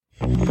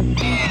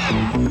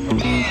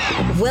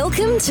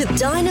Welcome to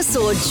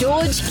Dinosaur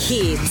George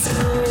Kids,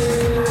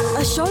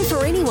 a show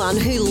for anyone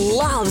who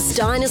loves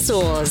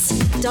dinosaurs.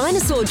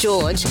 Dinosaur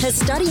George has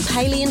studied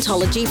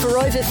paleontology for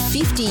over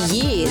 50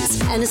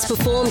 years and has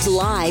performed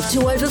live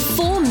to over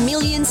 4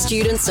 million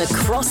students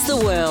across the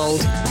world.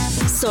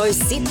 So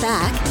sit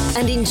back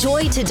and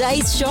enjoy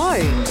today's show.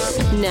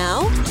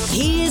 Now,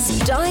 here's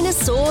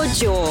Dinosaur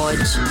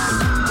George.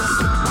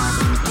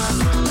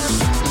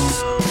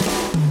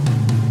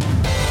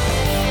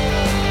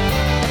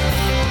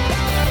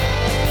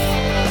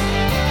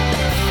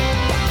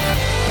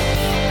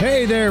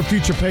 Hey there,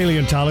 future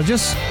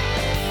paleontologists.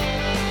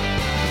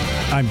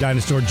 I'm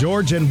Dinosaur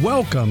George, and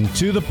welcome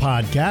to the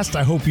podcast.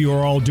 I hope you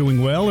are all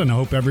doing well, and I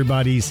hope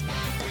everybody's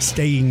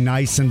staying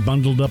nice and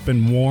bundled up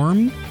and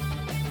warm.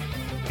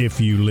 If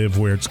you live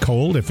where it's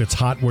cold, if it's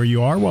hot where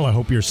you are, well, I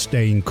hope you're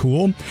staying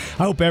cool.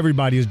 I hope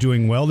everybody is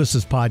doing well. This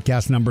is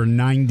podcast number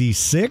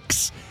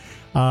 96.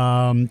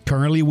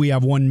 Currently, we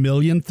have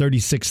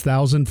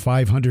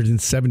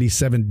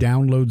 1,036,577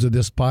 downloads of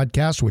this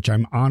podcast, which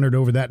I'm honored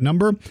over that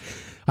number.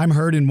 I'm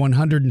heard in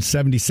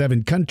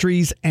 177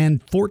 countries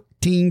and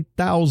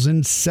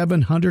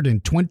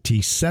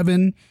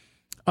 14,727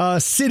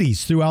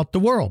 cities throughout the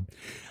world.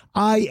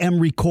 I am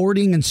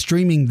recording and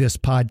streaming this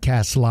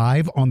podcast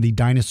live on the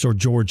Dinosaur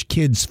George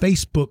Kids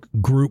Facebook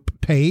group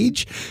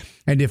page.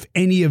 And if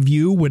any of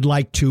you would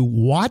like to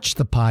watch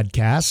the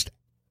podcast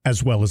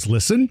as well as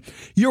listen,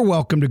 you're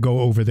welcome to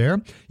go over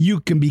there. You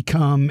can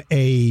become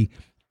a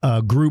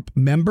group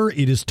member.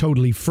 It is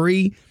totally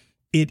free.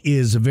 It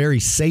is a very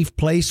safe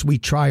place. We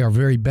try our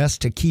very best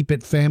to keep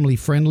it family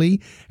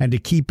friendly and to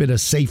keep it a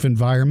safe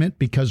environment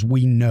because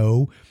we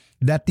know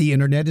that the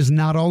internet is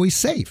not always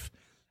safe.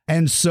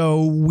 And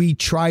so we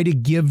try to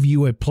give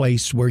you a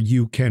place where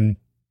you can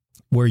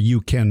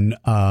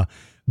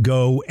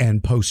go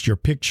and post your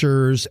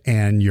pictures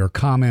and your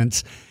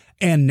comments.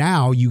 And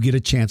now you get a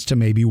chance to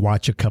maybe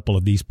watch a couple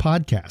of these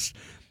podcasts.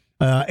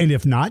 And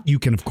if not, you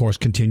can, of course,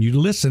 continue to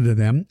listen to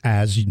them,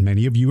 as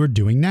many of you are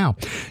doing now.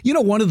 You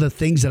know, one of the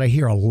things that I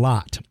hear a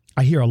lot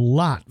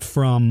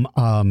from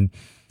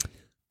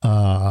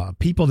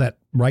people that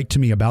write to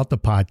me about the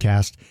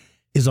podcast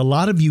is a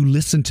lot of you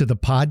listen to the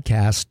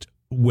podcast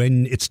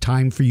when it's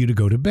time for you to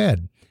go to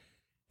bed.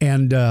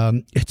 And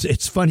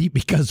it's funny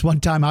because one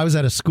time I was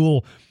at a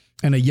school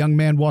and a young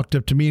man walked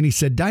up to me and he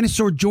said,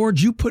 "Dinosaur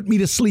George, you put me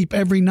to sleep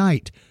every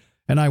night."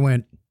 And I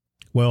went,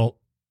 "Well,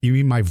 you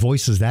mean my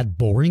voice is that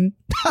boring?"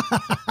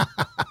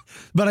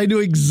 But I knew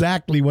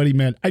exactly what he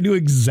meant.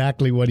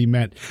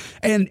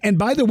 And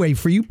by the way,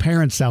 for you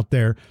parents out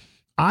there,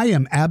 I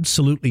am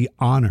absolutely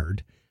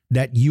honored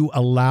that you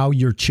allow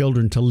your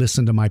children to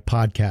listen to my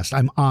podcast.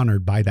 I'm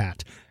honored by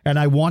that. And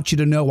I want you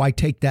to know I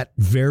take that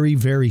very,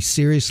 very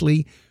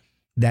seriously,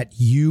 that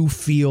you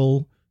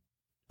feel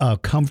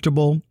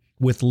comfortable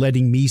with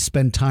letting me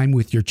spend time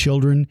with your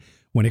children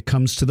when it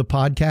comes to the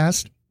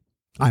podcast.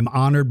 I'm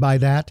honored by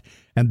that.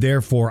 And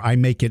therefore, I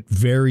make it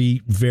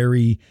very,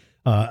 very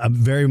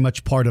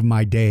much part of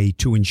my day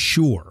to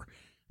ensure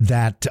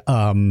that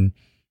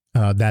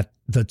that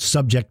the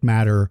subject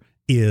matter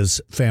is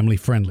family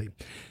friendly.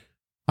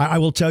 I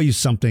will tell you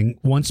something.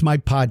 Once my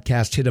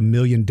podcast hit 1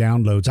 million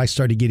downloads, I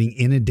started getting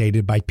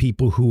inundated by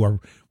people who are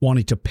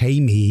wanting to pay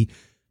me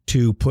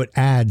to put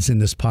ads in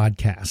this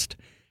podcast.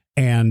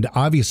 And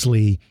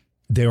obviously,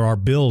 there are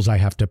bills I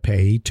have to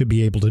pay to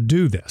be able to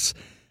do this.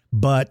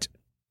 But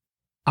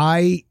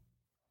I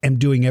am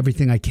doing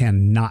everything I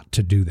can not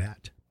to do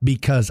that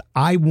because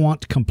I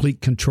want complete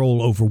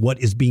control over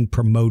what is being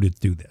promoted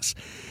through this.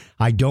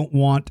 I don't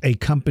want a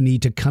company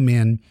to come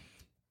in,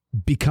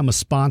 become a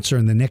sponsor,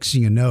 and the next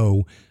thing you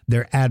know,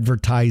 they're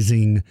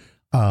advertising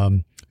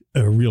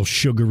real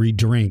sugary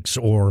drinks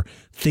or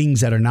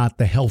things that are not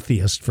the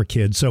healthiest for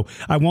kids. So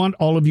I want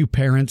all of you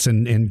parents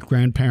and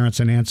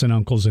grandparents and aunts and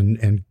uncles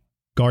and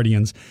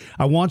guardians,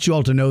 I want you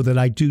all to know that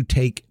I do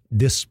take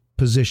this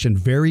position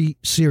very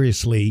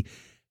seriously.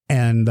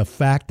 And the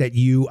fact that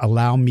you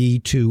allow me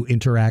to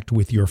interact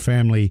with your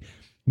family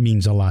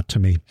means a lot to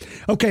me.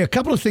 Okay, a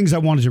couple of things I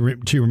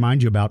wanted to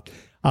remind you about.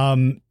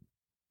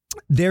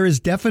 There is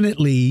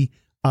definitely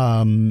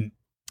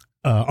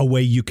a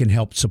way you can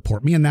help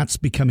support me, and that's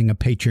becoming a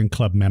Patreon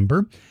Club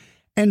member.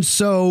 And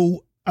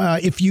so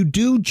if you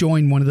do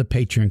join one of the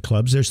Patreon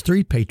clubs, there's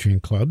 3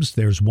 Patreon clubs.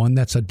 There's one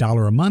that's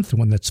 $1 a month,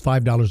 one that's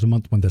 $5 a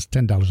month, one that's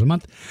 $10 a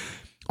month.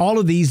 All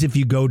of these, if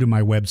you go to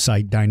my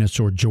website,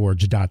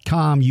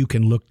 dinosaurgeorge.com, you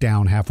can look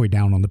down halfway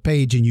down on the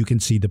page and you can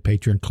see the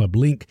Patreon Club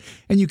link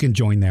and you can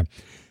join there.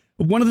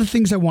 One of the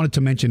things I wanted to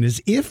mention is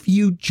if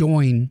you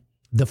join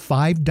the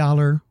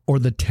 $5 or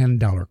the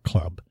 $10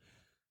 club,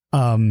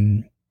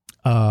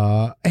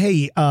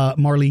 hey,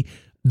 Marley,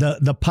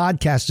 the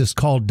podcast is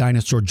called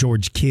Dinosaur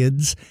George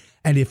Kids.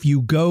 And if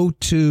you go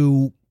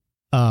to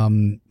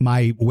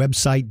my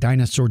website,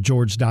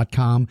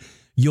 dinosaurgeorge.com,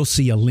 you'll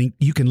see a link.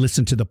 You can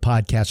listen to the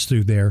podcast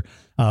through there.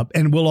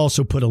 And we'll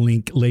also put a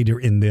link later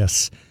in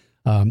this.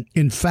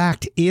 In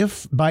fact,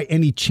 if by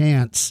any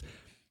chance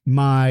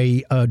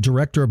my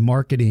director of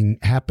marketing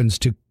happens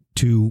to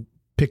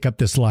pick up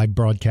this live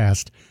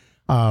broadcast.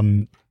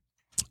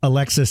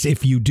 Alexis,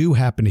 if you do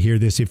happen to hear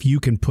this, if you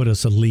can put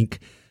us a link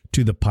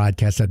to the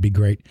podcast, that'd be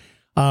great.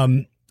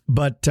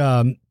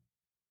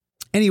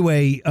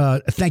 Anyway,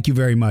 thank you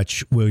very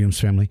much, Williams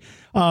family.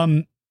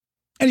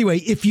 Anyway,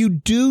 if you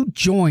do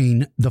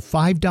join the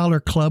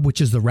 $5 club,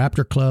 which is the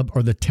Raptor Club,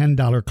 or the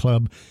 $10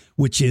 club,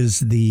 which is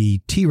the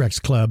T-Rex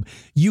Club,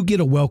 you get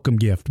a welcome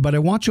gift. But I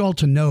want you all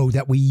to know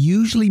that we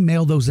usually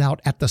mail those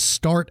out at the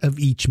start of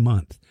each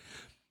month.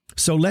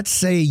 So let's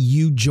say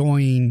you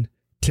join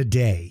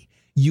today.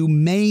 You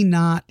may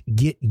not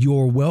get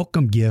your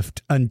welcome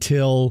gift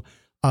until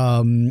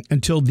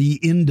the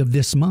end of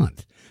this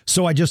month.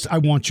 So I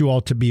want you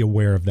all to be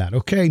aware of that,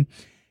 okay?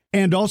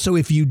 And also,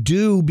 if you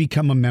do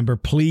become a member,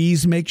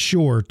 please make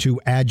sure to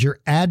add your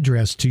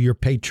address to your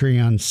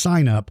Patreon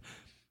sign up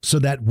so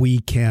that we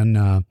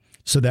can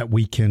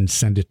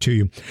send it to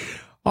you.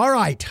 All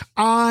right,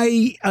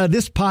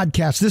 this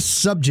podcast, this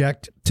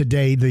subject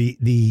today,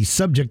 the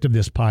subject of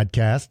this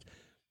podcast,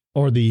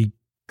 or the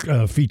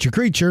feature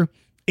creature,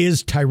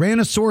 is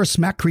Tyrannosaurus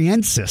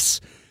macriensis.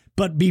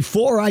 But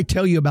before I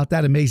tell you about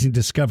that amazing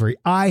discovery,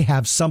 I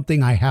have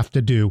something I have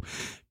to do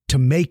to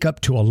make up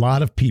to a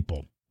lot of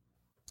people.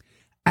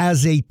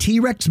 As a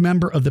T-Rex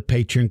member of the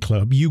Patreon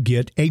Club, you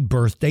get a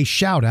birthday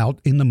shout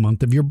out in the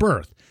month of your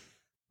birth.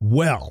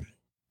 Well,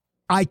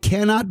 I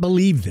cannot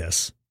believe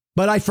this,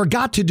 but I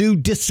forgot to do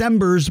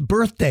December's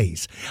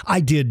birthdays.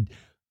 I did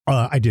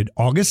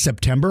August,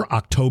 September,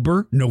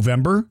 October,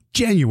 November,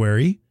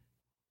 January.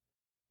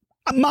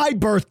 My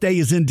birthday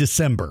is in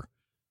December.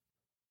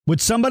 Would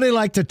somebody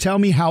like to tell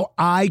me how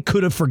I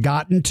could have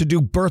forgotten to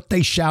do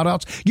birthday shout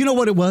outs? You know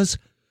what it was?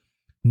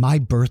 My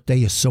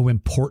birthday is so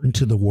important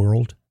to the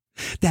world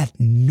that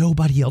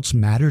nobody else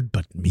mattered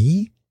but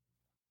me?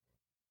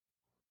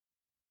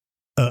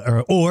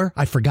 Or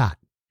I forgot.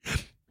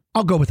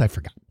 I'll go with I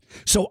forgot.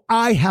 So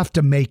I have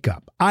to make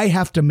up. I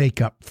have to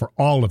make up for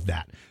all of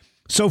that.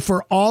 So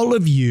for all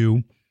of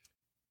you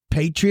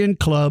Patreon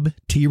Club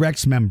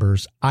T-Rex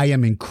members, I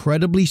am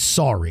incredibly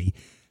sorry.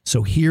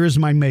 So here is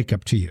my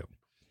makeup to you.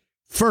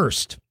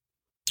 First,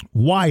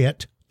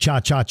 Wyatt,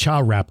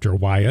 Cha-Cha-Cha Raptor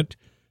Wyatt,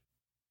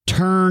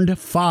 turned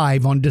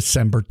 5 on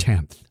December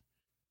 10th.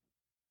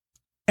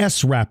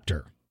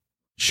 S-Raptor,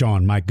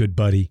 Sean, my good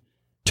buddy,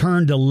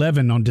 turned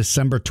 11 on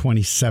December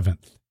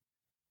 27th.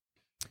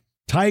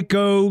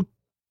 Tycho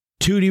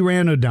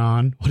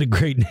Tudiranodon, what a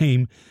great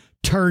name,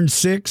 turned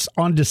 6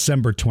 on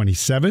December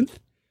 27th.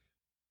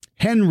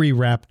 Henry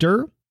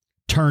Raptor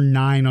turned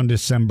 9 on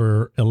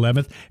December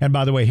 11th. And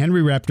by the way,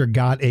 Henry Raptor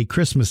got a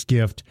Christmas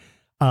gift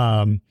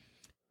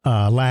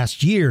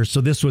last year.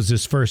 So this was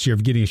his first year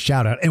of getting a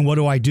shout out. And what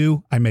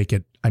do? I make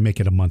it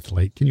a month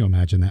late. Can you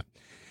imagine that?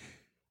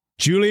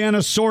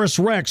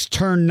 Julianosaurus Rex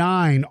turned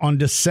 9 on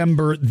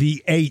December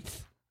the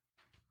 8th.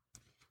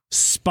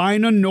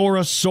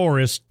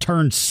 Spinosaurus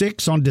turned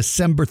 6 on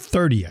December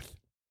 30th.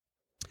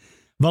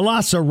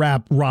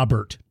 Velociraptor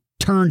Robert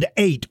turned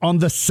 8 on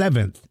the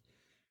 7th.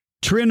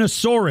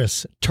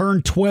 Tyrannosaurus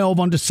turned 12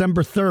 on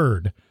December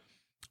 3rd.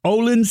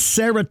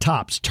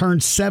 Olinceratops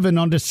turned 7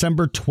 on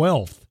December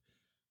 12th.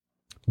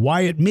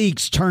 Wyatt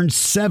Meeks turned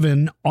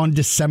 7 on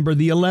December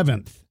the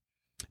 11th.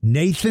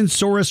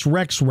 Nathansaurus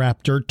Rex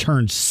Raptor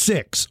turned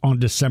 6 on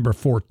December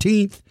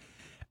 14th.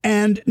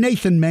 And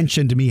Nathan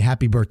mentioned to me,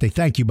 happy birthday.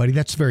 Thank you, buddy.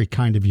 That's very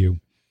kind of you.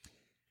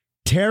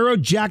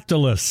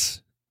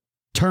 Pterodactylus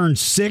turned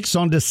 6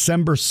 on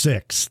December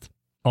 6th.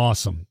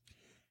 Awesome.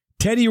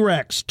 Teddy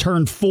Rex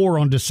turned 4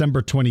 on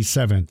December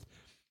 27th.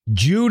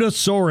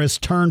 Judasaurus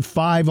turned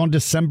 5 on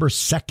December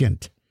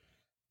 2nd.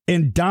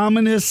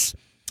 Indominus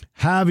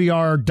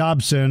Javier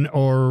Dobson,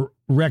 or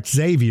Rex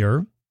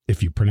Xavier,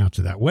 if you pronounce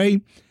it that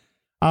way.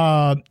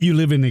 You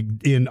live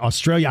in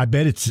Australia. I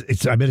bet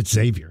it's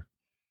Xavier.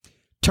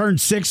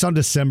 Turned 6 on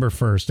December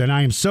 1st.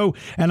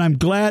 And I'm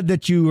glad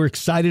that you were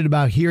excited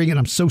about hearing it.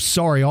 I'm so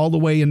sorry all the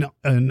way in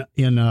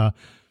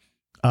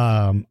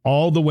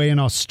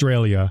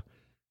Australia.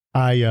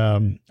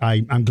 I'm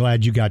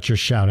glad you got your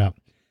shout out.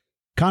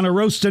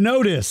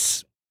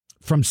 Conorostenotis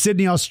from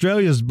Sydney,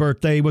 Australia's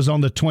birthday was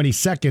on the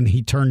 22nd.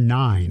 He turned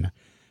 9.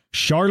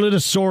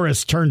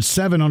 Charlotteosaurus turned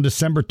 7 on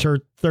December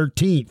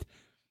 13th.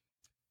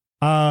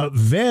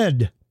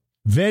 Ved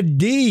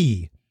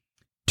D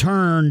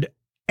turned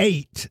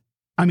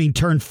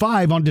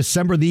 5 on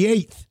December the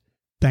 8th.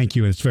 Thank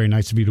you. It's very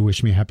nice of you to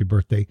wish me a happy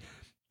birthday.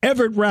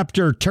 Everett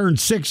Raptor turned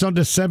 6 on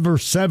December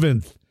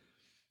 7th.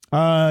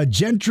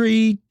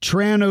 Gentry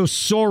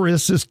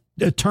Tyrannosaurus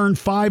turned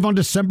 5 on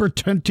December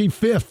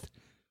 25th.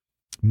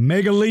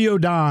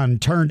 Megaleodon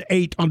turned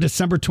 8 on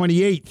December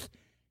 28th.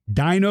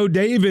 Dino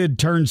David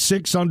turned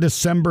 6 on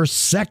December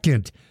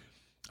 2nd.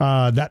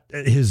 That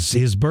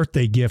his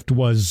birthday gift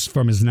was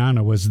from his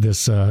nana was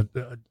this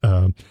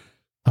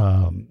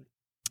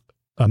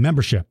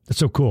membership. That's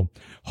so cool.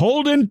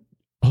 Holden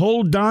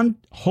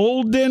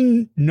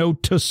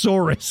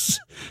Notosaurus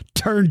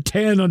turned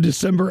 10 on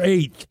December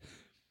 8th.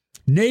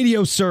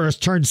 Nadiosaurus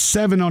turned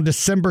 7 on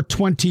December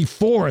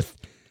 24th.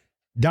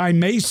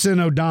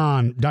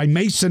 Dimesodon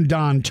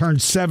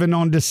turned 7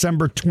 on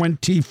December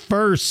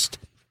 21st.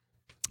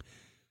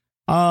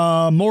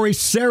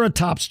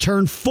 Moriceratops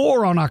turned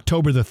 4 on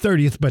October the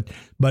 30th,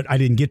 but I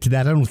didn't get to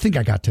that. I don't think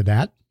I got to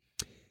that.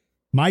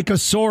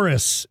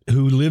 Mycosaurus,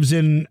 who lives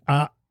in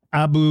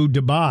Abu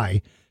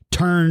Dhabi,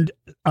 turned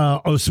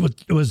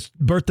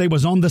birthday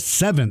was on the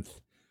 7th.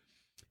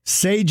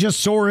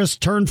 Sagosaurus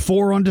turned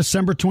 4 on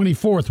December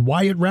 24th.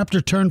 Wyatt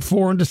Raptor turned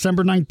 4 on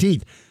December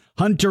 19th.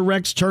 Hunter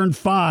Rex turned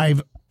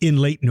 5 in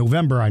late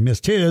November. I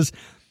missed his.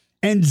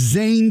 And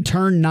Zane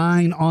turned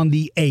 9 on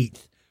the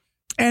 8th.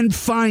 And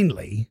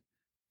finally,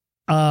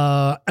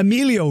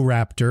 Emilio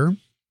Raptor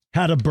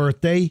had a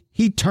birthday.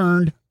 He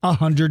turned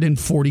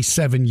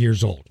 147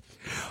 years old.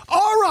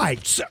 All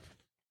right. So,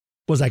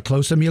 was I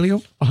close,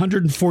 Emilio?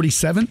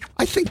 147?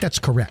 I think that's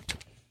correct.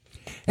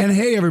 And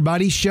hey,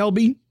 everybody,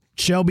 Shelby,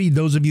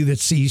 those of you that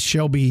see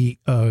Shelby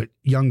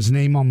Young's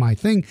name on my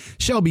thing,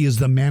 Shelby is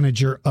the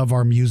manager of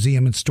our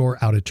museum and store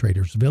out at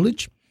Traders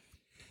Village.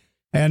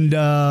 And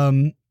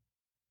by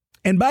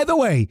the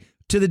way,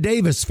 to the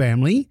Davis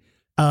family,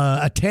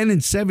 a 10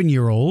 and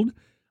 7-year-old,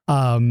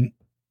 oh,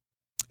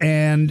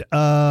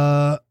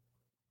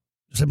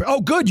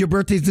 good, your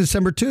birthday's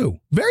December 2.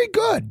 Very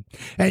good.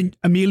 And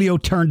Emilio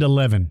turned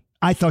 11.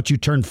 I thought you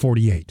turned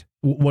 48.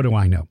 What do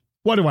I know?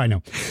 What do I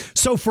know?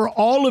 So for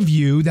all of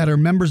you that are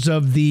members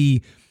of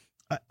the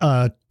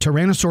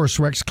Tyrannosaurus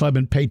Rex Club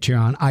and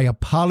Patreon, I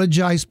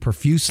apologize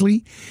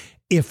profusely.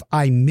 If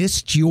I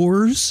missed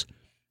yours,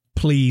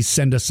 please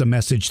send us a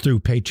message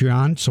through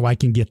Patreon so I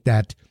can get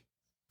that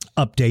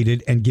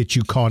updated and get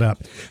you caught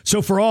up.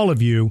 So for all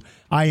of you,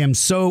 I am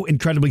so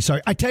incredibly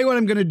sorry. I tell you what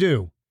I'm going to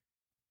do.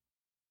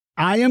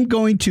 I am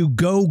going to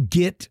go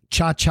get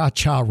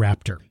Cha-Cha-Cha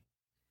Raptor.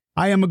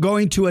 I am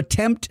going to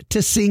attempt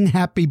to sing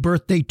happy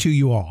birthday to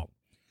you all.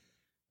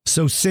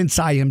 So since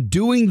I am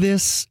doing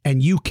this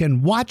and you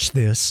can watch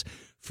this,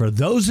 for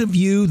those of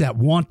you that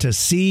want to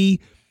see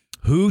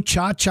who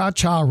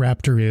Cha-Cha-Cha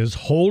Raptor is,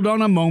 hold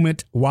on a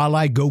moment while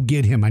I go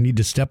get him. I need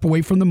to step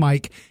away from the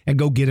mic and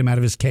go get him out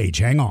of his cage.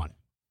 Hang on.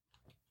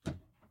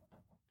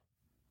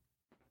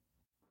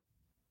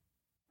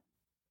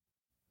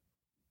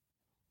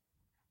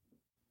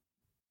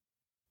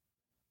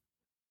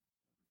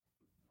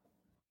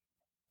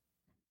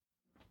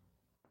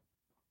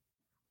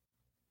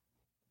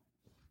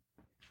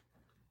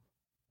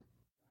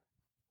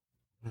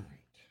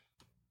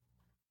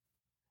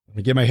 Let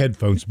me get my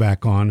headphones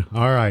back on.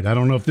 All right. I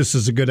don't know if this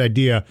is a good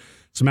idea.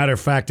 As a matter of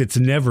fact, it's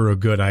never a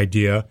good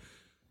idea.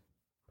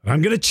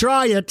 I'm going to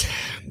try it.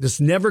 This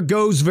never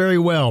goes very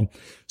well.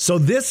 So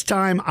this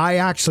time I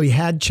actually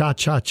had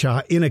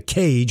Cha-Cha-Cha in a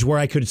cage where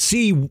I could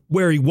see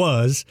where he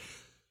was.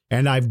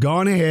 And I've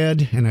gone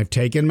ahead and I've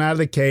taken him out of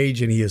the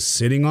cage and he is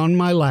sitting on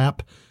my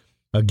lap.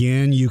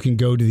 Again, you can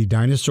go to the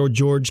Dinosaur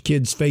George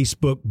Kids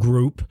Facebook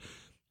group.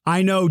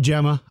 I know,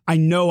 Gemma. I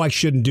know I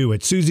shouldn't do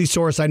it. Susie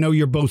Soros, I know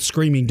you're both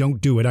screaming, don't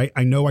do it.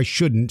 I know I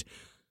shouldn't.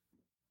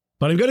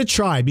 But I'm going to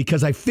try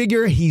because I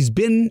figure he's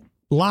been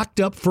locked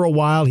up for a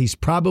while. He's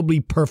probably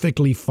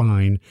perfectly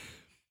fine.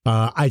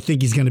 I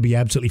think he's going to be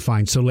absolutely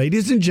fine. So,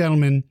 ladies and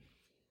gentlemen,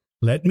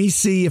 let me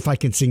see if I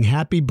can sing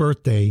happy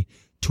birthday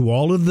to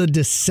all of the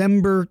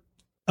December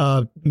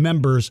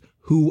members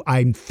who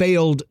I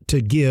failed to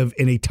give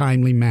in a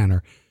timely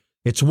manner.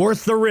 It's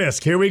worth the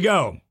risk. Here we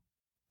go.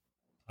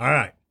 All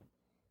right.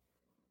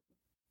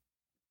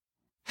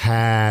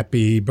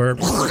 Happy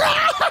birthday.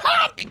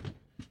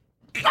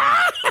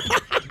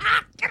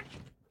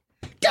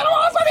 Get him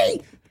off of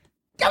me!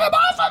 Get him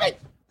off of me!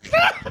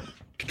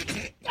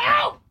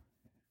 Ow!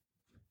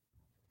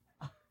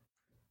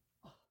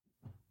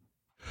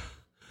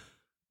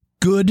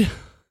 Good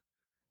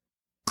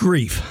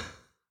grief.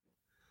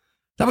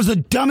 That was the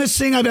dumbest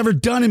thing I've ever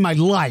done in my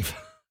life.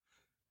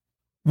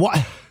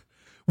 Why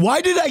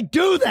did I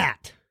do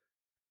that?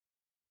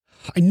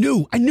 I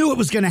knew it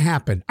was going to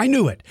happen. I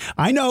knew it.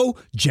 I know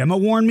Gemma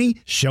warned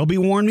me. Shelby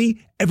warned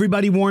me.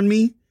 Everybody warned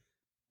me.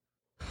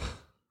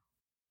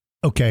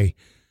 Okay.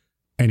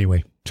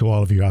 Anyway, to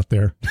all of you out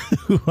there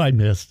who I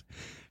missed,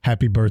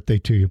 happy birthday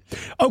to you.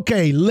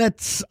 Okay,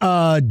 let's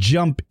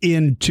jump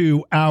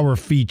into our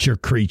feature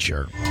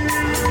creature.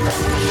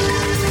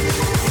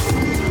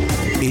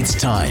 It's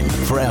time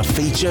for our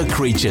feature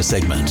creature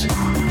segment.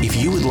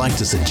 If you would like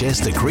to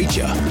suggest a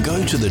creature,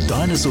 go to the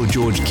Dinosaur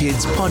George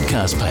Kids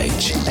podcast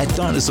page at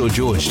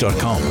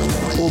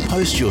dinosaurgeorge.com or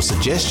post your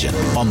suggestion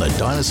on the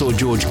Dinosaur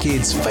George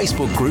Kids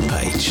Facebook group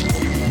page.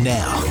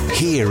 Now,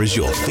 here is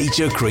your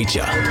feature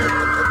creature.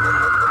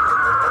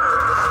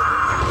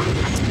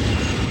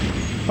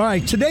 All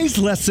right, today's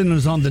lesson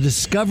is on the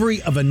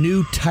discovery of a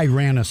new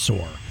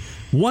tyrannosaur,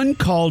 one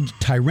called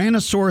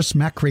Tyrannosaurus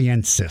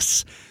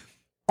macraensis.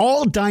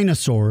 All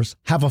dinosaurs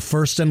have a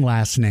first and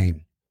last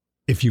name.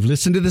 If you've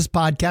listened to this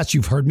podcast,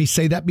 you've heard me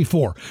say that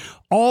before.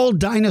 All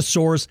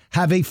dinosaurs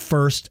have a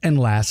first and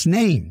last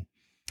name.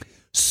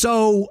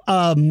 So,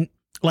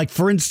 like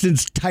for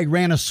instance,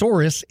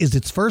 Tyrannosaurus is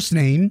its first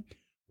name.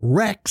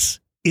 Rex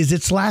is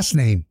its last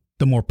name,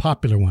 the more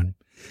popular one.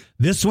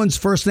 This one's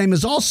first name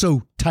is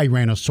also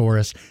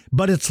Tyrannosaurus,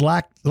 but its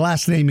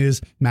last name is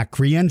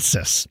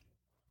Macriensis.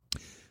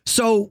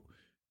 So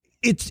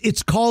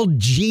it's called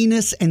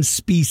genus and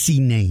species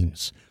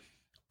names.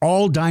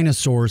 All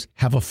dinosaurs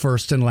have a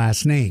first and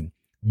last name.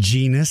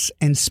 Genus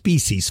and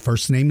species.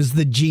 First name is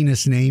the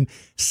genus name,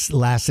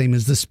 last name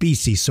is the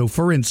species. So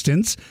for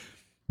instance,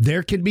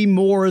 there can be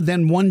more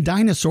than one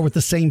dinosaur with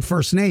the same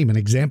first name. An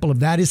example of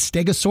that is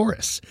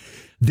Stegosaurus.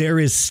 There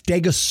is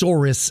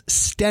Stegosaurus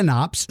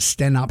stenops,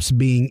 stenops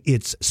being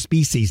its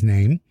species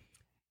name.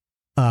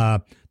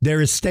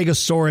 There is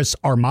Stegosaurus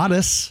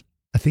armatus.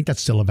 I think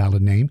that's still a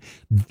valid name.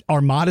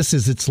 Armatus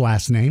is its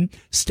last name.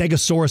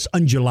 Stegosaurus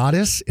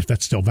undulatus, if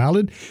that's still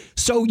valid.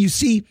 So you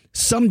see,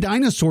 some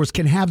dinosaurs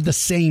can have the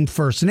same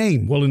first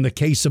name. Well, in the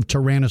case of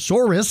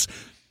Tyrannosaurus,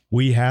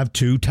 we have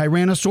two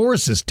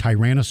Tyrannosauruses,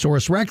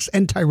 Tyrannosaurus rex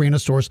and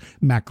Tyrannosaurus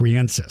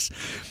macriensis.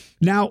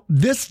 Now,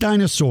 this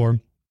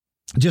dinosaur,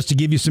 just to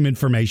give you some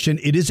information,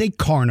 it is a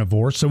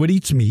carnivore, so it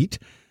eats meat.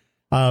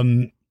 I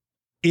wonder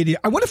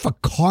if a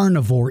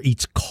carnivore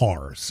eats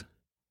cars.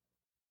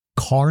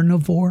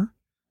 Carnivore?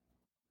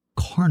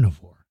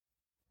 Carnivore.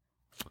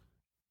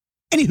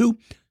 Anywho,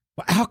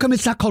 how come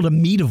it's not called a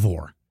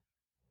meativore?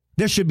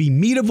 There should be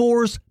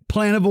meativores,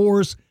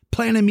 planivores,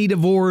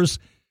 planemetivores,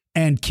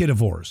 and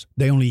kitivores.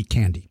 They only eat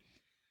candy.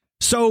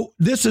 So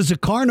this is a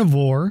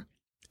carnivore.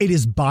 It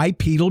is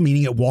bipedal,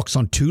 meaning it walks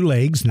on two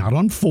legs, not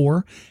on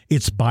four.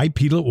 It's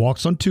bipedal. It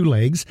walks on two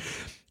legs.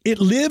 It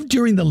lived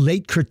during the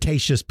late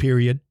Cretaceous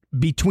period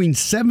between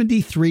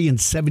 73 and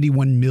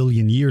 71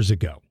 million years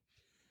ago.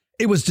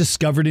 It was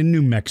discovered in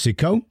New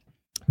Mexico.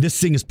 This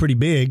thing is pretty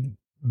big,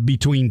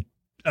 between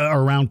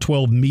around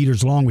 12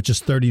 meters long, which is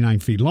 39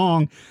 feet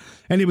long.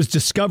 And it was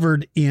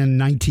discovered in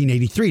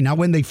 1983. Now,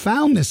 when they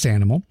found this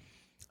animal,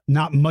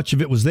 not much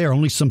of it was there,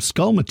 only some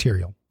skull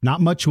material.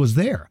 Not much was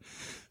there.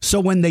 So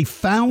when they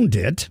found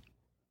it,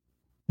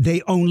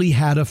 they only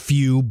had a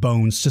few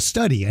bones to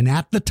study. And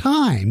at the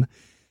time,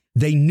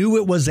 they knew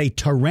it was a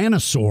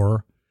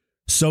tyrannosaur,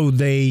 so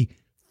they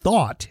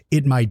thought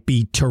it might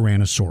be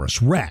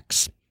Tyrannosaurus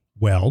rex.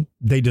 Well,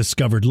 they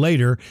discovered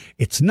later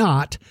it's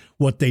not.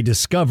 What they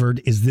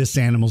discovered is this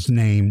animal's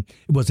name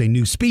was a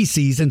new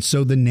species, and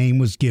so the name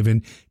was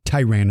given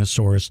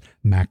Tyrannosaurus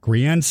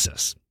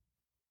macriensis.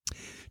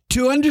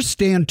 To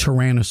understand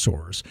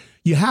tyrannosaurs,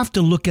 you have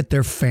to look at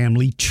their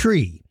family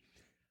tree.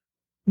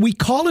 We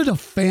call it a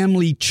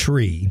family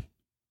tree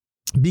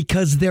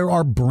because there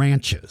are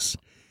branches.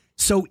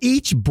 So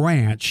each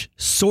branch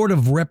sort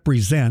of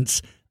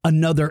represents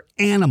another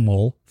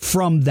animal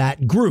from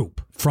that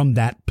group, from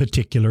that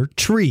particular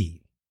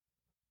tree.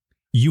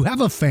 You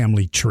have a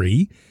family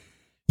tree.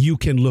 You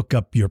can look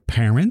up your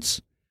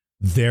parents,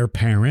 their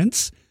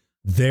parents,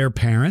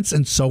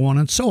 and so on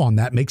and so on.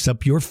 That makes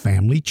up your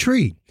family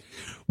tree.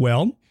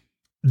 Well,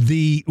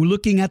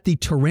 looking at the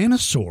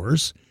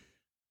tyrannosaurs,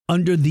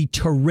 under the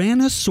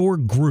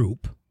tyrannosaur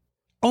group,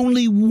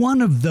 only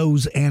one of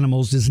those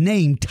animals is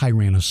named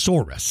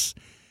Tyrannosaurus.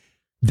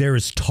 There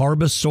is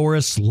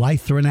Tarbosaurus,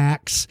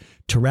 Lythronax,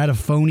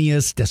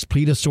 Teratophonius,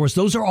 Daspletosaurus.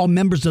 Those are all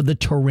members of the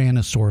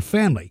Tyrannosaur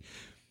family.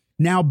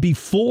 Now,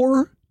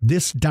 before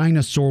this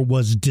dinosaur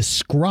was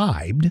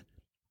described,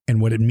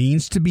 and what it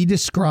means to be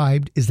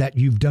described is that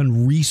you've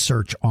done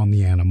research on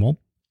the animal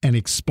and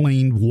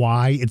explained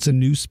why it's a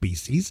new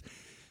species.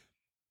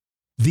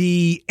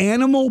 The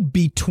animal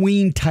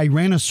between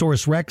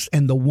Tyrannosaurus rex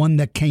and the one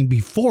that came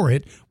before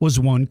it was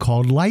one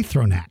called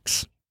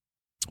Lythronax.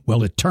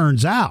 Well, it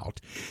turns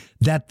out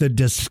that the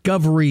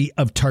discovery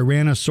of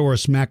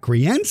Tyrannosaurus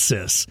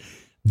macriensis,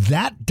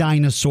 that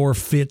dinosaur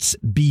fits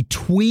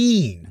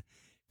between.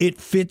 It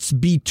fits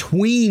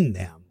between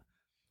them.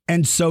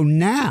 And so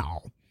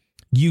now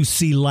you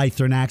see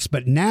Lythronax,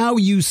 but now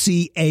you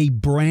see a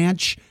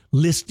branch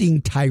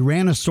listing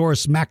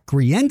Tyrannosaurus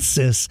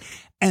macriensis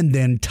and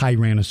then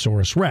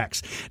Tyrannosaurus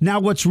rex. Now,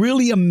 what's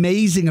really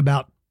amazing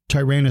about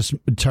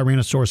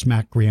Tyrannosaurus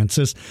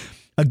macriensis,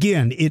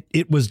 again,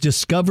 it was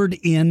discovered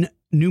in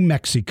New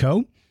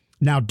Mexico.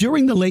 Now,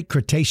 during the late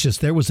Cretaceous,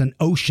 there was an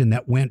ocean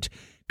that went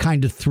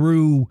kind of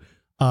through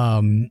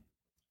the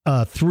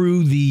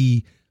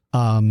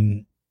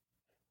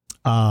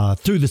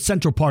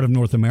central part of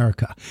North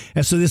America.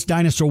 And so this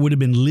dinosaur would have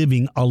been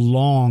living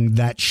along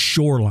that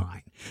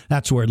shoreline.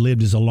 That's where it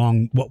lived, is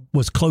along what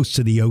was close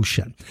to the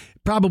ocean.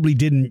 It probably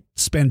didn't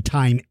spend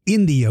time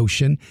in the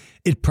ocean.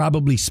 It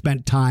probably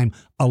spent time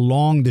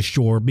along the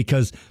shore,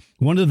 because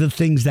one of the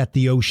things that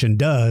the ocean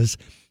does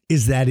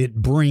is that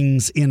it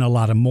brings in a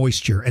lot of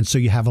moisture. And so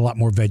you have a lot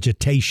more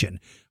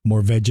vegetation.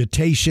 More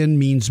vegetation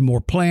means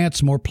more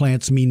plants. More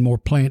plants mean more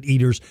plant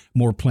eaters.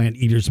 More plant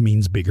eaters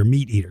means bigger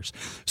meat eaters.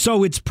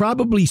 So it's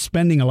probably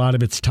spending a lot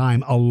of its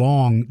time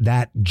along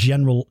that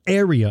general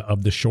area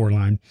of the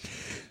shoreline.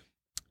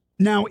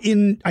 Now,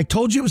 I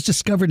told you it was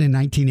discovered in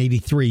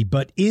 1983,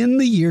 but in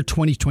the year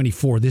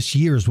 2024, this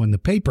year is when the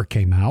paper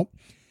came out,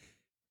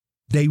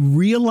 they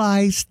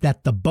realized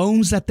that the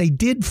bones that they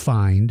did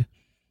find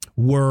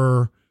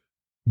were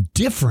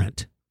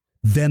different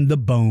than the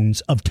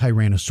bones of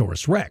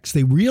Tyrannosaurus rex.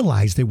 They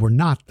realized they were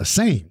not the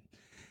same.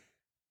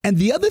 And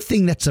the other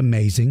thing that's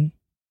amazing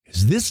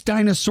is this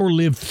dinosaur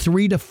lived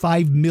 3 to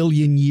 5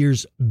 million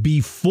years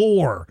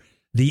before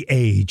the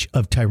age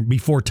of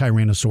before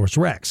Tyrannosaurus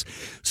rex.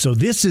 So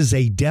this is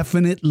a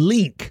definite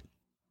link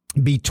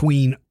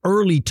between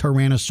early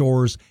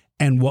Tyrannosaurs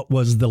and what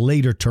was the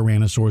later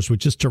Tyrannosaurus,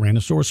 which is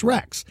Tyrannosaurus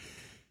rex.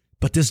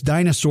 But this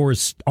dinosaur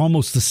is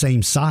almost the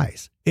same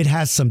size. It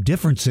has some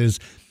differences,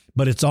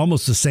 but it's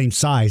almost the same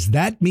size.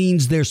 That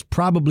means there's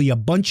probably a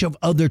bunch of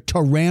other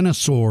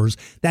tyrannosaurs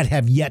that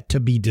have yet to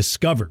be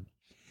discovered.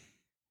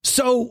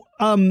 So,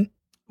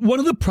 one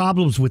of the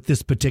problems with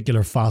this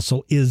particular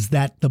fossil is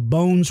that the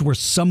bones were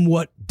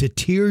somewhat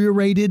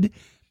deteriorated,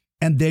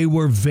 and they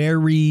were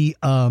very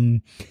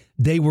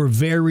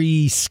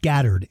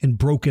scattered and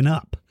broken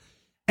up.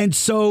 And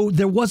so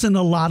there wasn't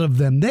a lot of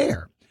them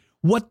there.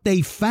 What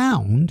they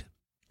found,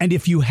 and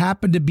if you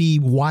happen to be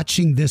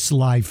watching this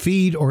live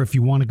feed, or if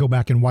you want to go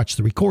back and watch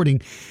the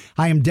recording,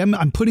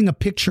 I'm putting a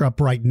picture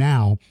up right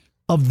now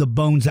of the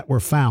bones that were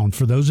found.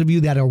 For those of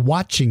you that are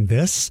watching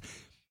this,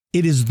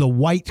 it is the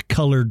white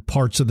colored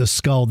parts of the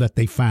skull that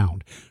they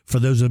found. For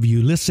those of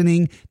you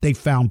listening, they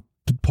found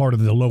part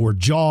of the lower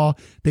jaw.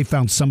 They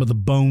found some of the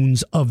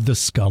bones of the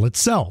skull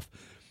itself.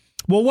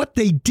 Well, what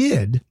they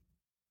did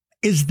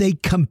is they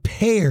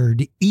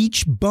compared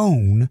each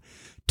bone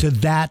to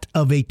that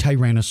of a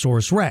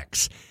Tyrannosaurus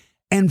rex.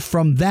 And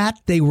from that,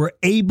 they were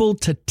able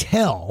to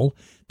tell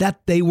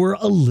that they were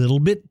a little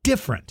bit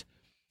different.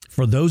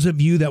 For those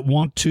of you that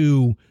want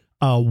to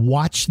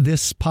watch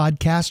this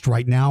podcast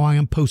right now, I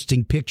am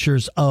posting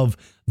pictures of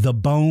the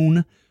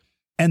bone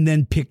and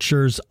then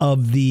pictures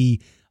of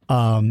the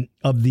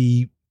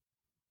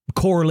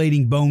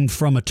correlating bone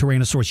from a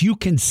Tyrannosaurus. You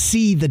can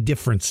see the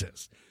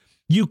differences.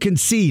 You can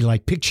see,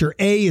 like, picture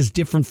A is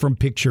different from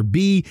picture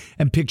B,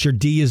 and picture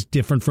D is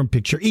different from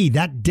picture E.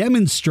 That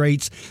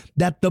demonstrates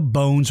that the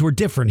bones were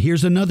different.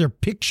 Here's another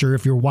picture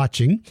if you're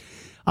watching.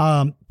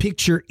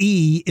 Picture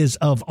E is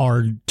of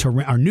our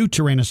new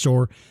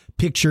Tyrannosaur.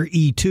 Picture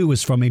E2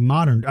 is from a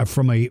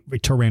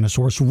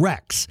Tyrannosaurus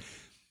rex.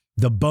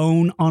 The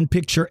bone on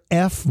picture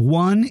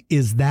F1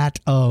 is that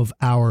of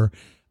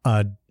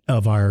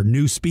our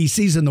new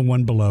species, and the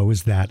one below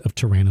is that of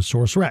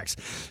Tyrannosaurus rex.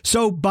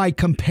 So by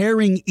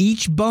comparing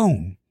each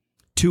bone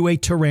to a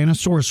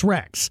Tyrannosaurus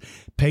rex,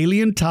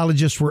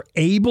 paleontologists were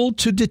able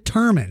to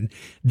determine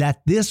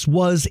that this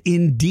was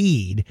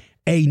indeed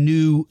a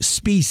new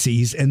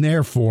species, and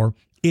therefore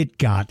it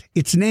got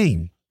its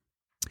name.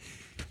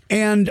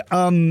 And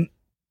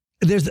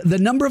there's the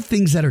number of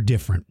things that are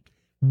different.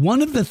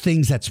 One of the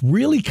things that's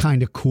really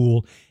kind of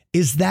cool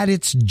is that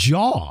its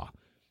jaw.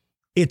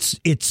 Its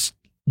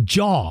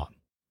jaw.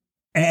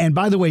 And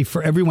by the way,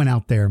 for everyone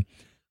out there,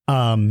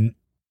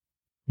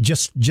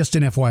 just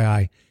an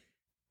FYI,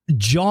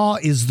 jaw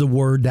is the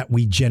word that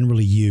we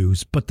generally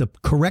use, but the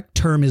correct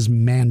term is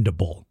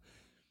mandible.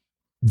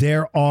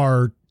 There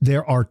are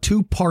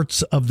two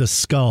parts of the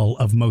skull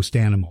of most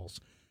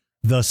animals.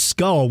 The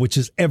skull, which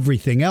is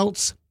everything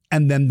else,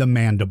 and then the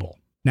mandible.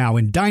 Now,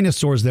 in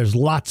dinosaurs, there's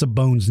lots of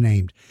bones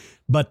named,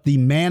 but the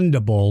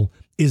mandible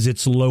is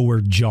its lower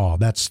jaw.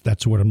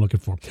 That's what I'm looking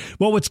for.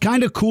 Well, what's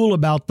kind of cool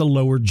about the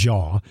lower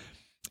jaw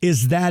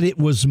is that it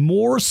was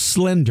more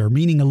slender,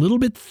 meaning a little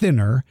bit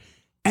thinner,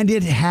 and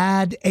it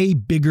had a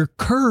bigger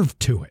curve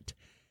to it.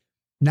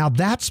 Now,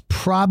 that's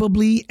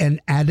probably an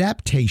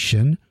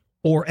adaptation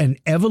or an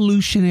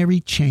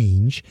evolutionary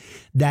change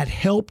that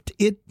helped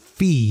it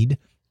feed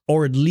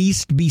or at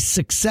least be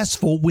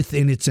successful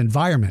within its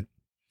environment.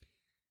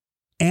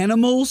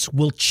 Animals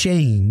will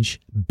change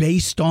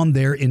based on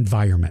their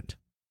environment.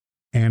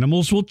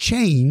 Animals will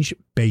change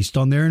based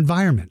on their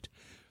environment.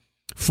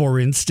 For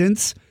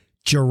instance,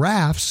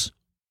 giraffes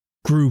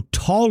grew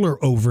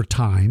taller over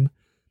time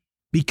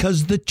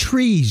because the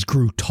trees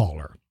grew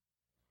taller.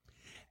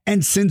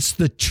 And since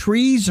the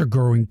trees are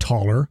growing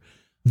taller,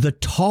 the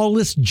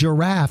tallest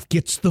giraffe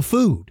gets the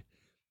food.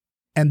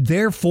 And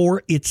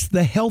therefore, it's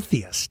the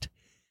healthiest.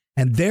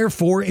 And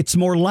therefore, it's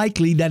more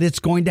likely that it's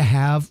going to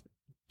have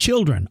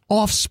children,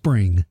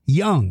 offspring,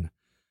 young.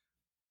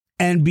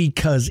 And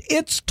because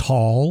it's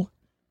tall,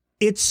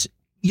 its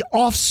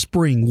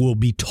offspring will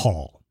be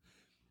tall.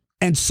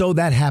 And so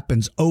that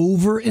happens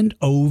over and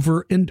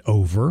over and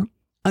over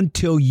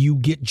until you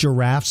get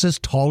giraffes as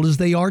tall as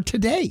they are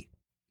today.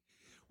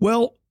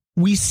 Well,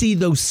 we see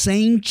those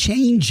same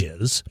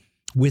changes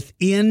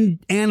within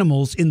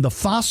animals in the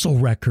fossil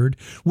record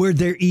where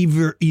they're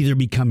either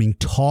becoming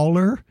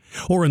taller,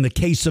 or in the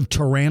case of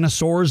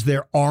tyrannosaurs,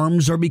 their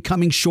arms are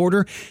becoming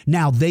shorter.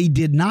 Now, they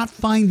did not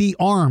find the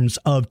arms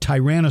of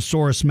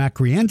Tyrannosaurus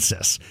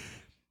macroensis.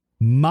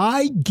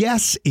 My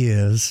guess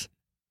is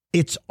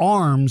its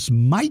arms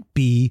might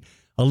be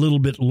a little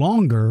bit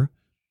longer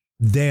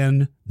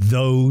than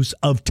those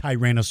of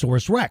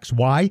Tyrannosaurus rex.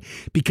 Why?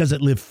 Because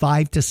it lived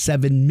 5 to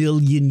 7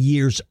 million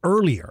years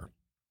earlier.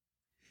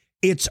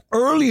 Its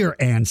earlier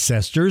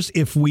ancestors,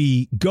 if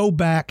we go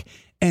back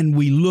and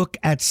we look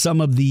at some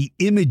of the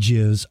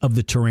images of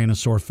the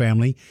Tyrannosaur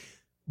family,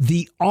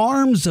 the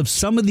arms of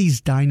some of these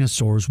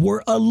dinosaurs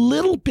were a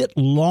little bit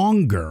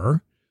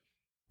longer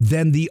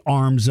than the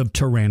arms of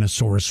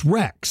Tyrannosaurus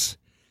Rex.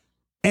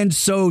 And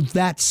so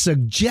that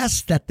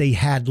suggests that they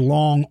had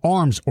long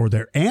arms, or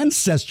their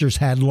ancestors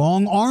had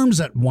long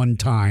arms at one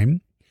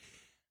time,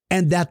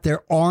 and that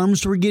their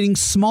arms were getting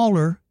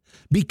smaller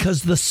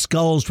because the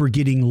skulls were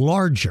getting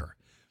larger.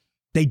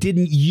 They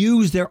didn't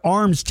use their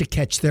arms to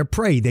catch their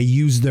prey. They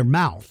used their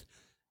mouth.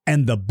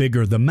 And the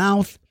bigger the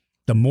mouth,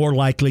 the more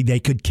likely they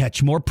could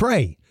catch more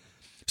prey.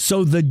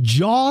 So the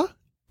jaw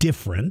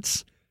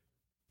difference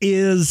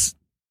is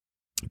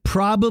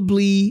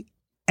probably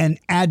an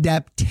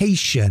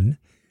adaptation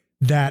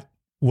that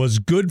was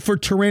good for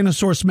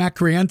Tyrannosaurus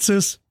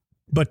macroensis,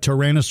 but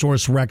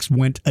Tyrannosaurus rex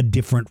went a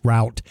different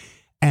route,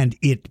 and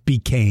it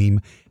became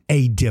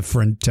a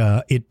different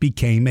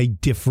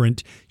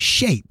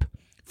shape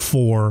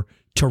for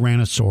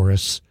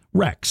Tyrannosaurus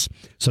rex.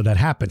 So that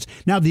happens.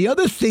 Now, the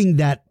other thing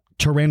that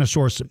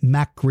Tyrannosaurus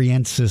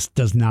macroensis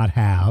does not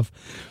have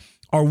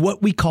are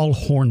what we call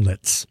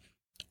hornlets.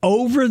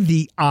 Over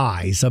the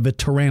eyes of a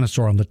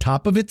tyrannosaur, on the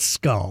top of its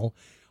skull,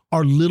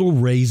 are little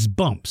raised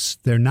bumps.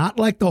 They're not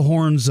like the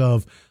horns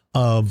of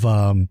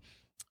my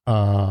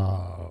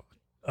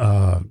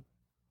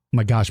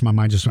gosh, my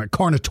mind just went,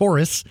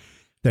 Carnotaurus.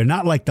 They're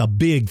not like the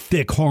big,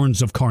 thick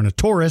horns of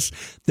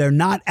Carnotaurus. They're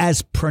not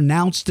as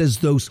pronounced as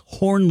those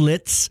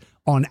hornlets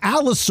on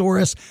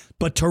Allosaurus,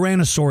 but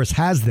Tyrannosaurus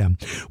has them.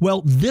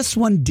 Well, this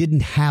one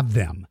didn't have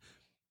them.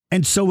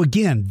 And so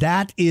again,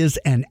 that is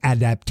an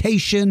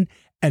adaptation,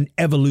 an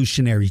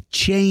evolutionary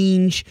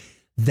change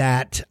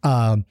that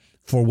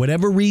for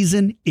whatever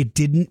reason, it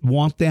didn't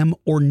want them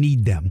or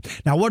need them.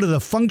 Now, what are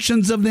the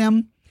functions of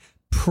them?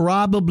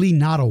 Probably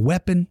not a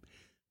weapon,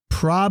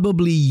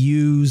 probably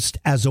used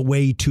as a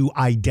way to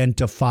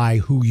identify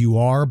who you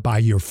are by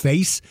your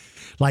face.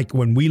 Like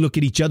when we look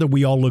at each other,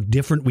 we all look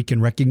different. We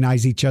can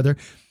recognize each other.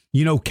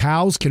 You know,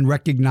 cows can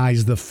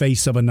recognize the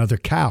face of another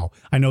cow.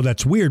 I know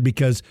that's weird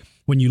because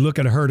when you look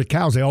at a herd of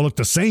cows, they all look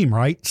the same,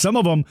 right? Some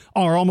of them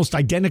are almost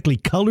identically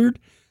colored.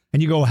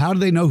 And you go, how do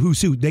they know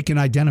who's who? They can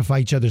identify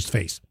each other's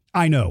face.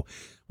 I know.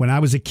 When I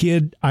was a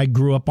kid, I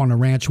grew up on a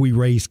ranch. We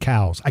raised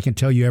cows. I can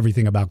tell you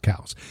everything about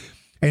cows.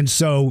 And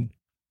so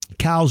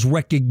cows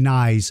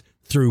recognize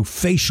through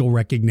facial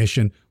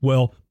recognition.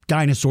 Well,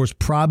 dinosaurs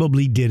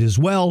probably did as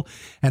well.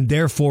 And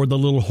therefore, the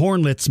little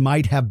hornlets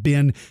might have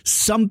been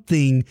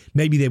something.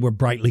 Maybe they were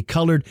brightly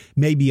colored.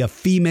 Maybe a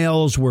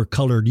females were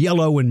colored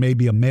yellow and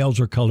maybe a males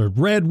were colored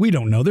red. We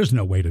don't know. There's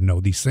no way to know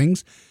these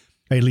things.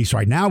 At least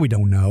right now, we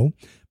don't know.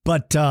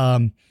 But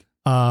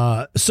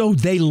so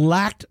they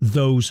lacked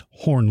those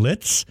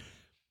hornlets,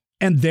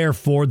 and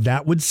therefore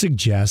that would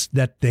suggest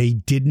that they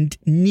didn't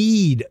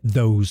need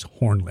those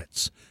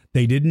hornlets.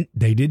 They didn't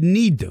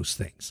need those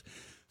things.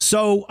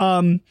 So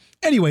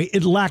anyway,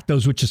 it lacked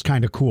those, which is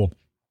kind of cool.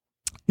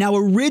 Now,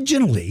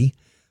 originally,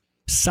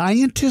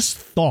 scientists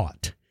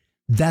thought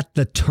that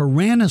the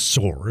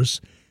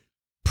tyrannosaurs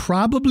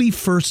probably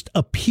first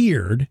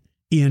appeared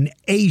in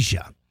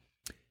Asia.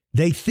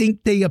 They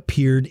think they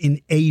appeared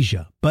in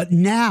Asia. But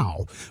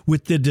now,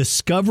 with the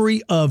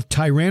discovery of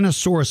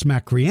Tyrannosaurus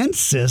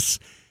macroensis,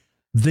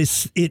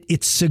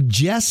 it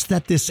suggests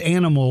that this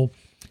animal,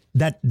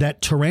 that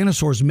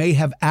tyrannosaurs may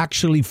have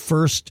actually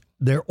first,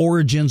 their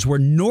origins were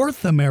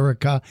North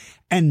America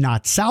and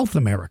not South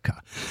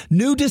America.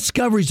 New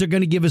discoveries are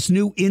going to give us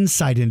new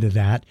insight into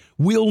that.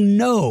 We'll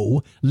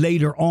know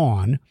later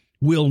on,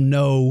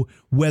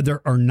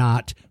 whether or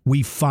not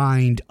we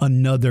find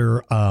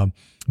another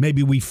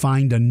maybe we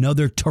find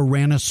another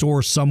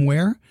tyrannosaur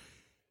somewhere.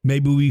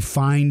 Maybe we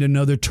find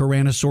another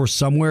tyrannosaur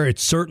somewhere.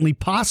 It's certainly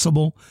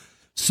possible.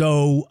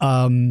 So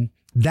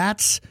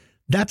that's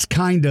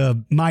kind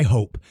of my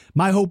hope.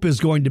 My hope is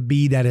going to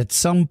be that at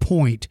some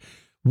point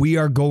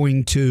we're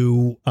going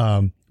to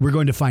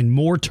find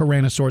more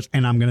tyrannosaurs.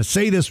 And I'm going to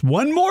say this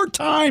one more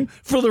time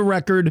for the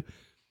record.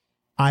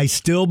 I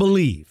still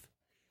believe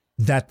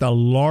that the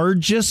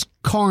largest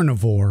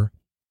carnivore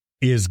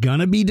is going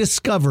to be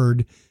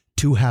discovered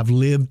to have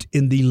lived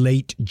in the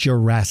late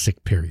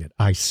Jurassic period.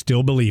 I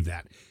still believe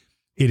that.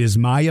 It is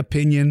my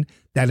opinion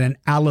that an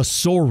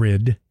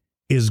allosaurid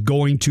is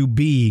going to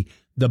be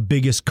the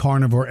biggest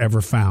carnivore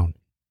ever found.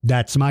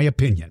 That's my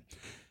opinion.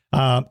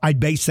 I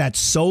base that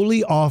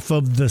solely off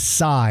of the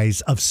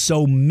size of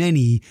so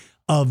many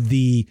of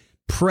the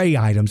prey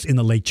items in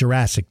the late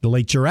Jurassic. The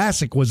late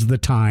Jurassic was the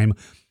time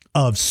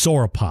of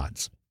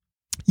sauropods.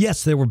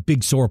 Yes, there were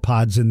big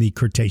sauropods in the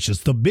Cretaceous.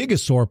 The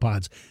biggest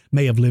sauropods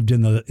may have lived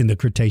in the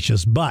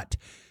Cretaceous, but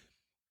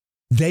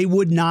they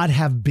would not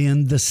have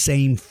been the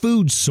same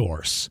food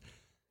source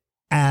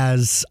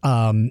as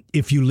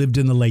if you lived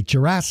in the late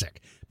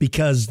Jurassic,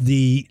 because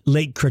the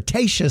late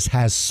Cretaceous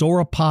has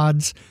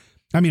sauropods.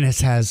 I mean,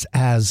 it has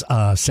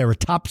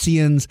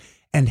ceratopsians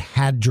and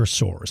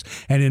hadrosaurs.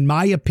 And in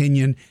my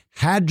opinion,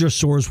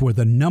 hadrosaurs were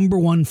the number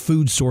one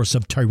food source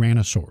of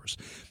tyrannosaurs.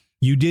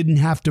 You didn't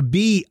have to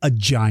be a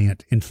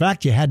giant. In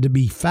fact, you had to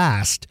be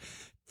fast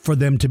for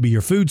them to be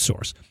your food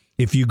source.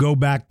 If you go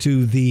back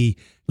to the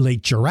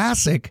late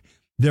Jurassic,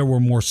 there were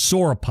more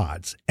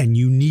sauropods, and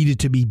you needed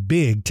to be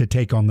big to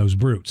take on those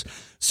brutes.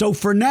 So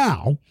for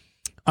now,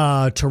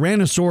 the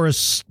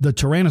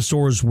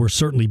Tyrannosaurs were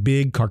certainly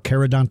big.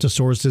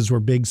 Carcharodontosauruses were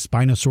big.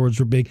 Spinosaurs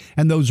were big.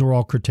 And those were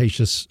all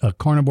Cretaceous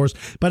carnivores.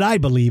 But I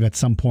believe at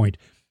some point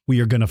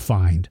we are going to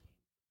find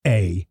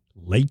a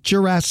late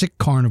Jurassic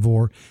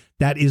carnivore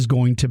that is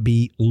going to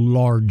be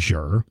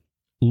larger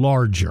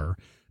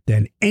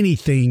than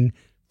anything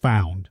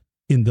found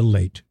in the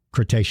late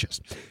Cretaceous.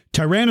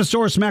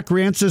 Tyrannosaurus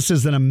macryensis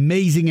is an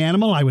amazing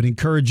animal. I would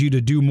encourage you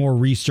to do more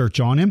research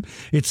on him.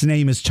 Its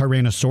name is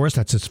Tyrannosaurus.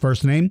 That's its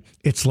first name.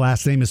 Its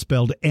last name is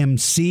spelled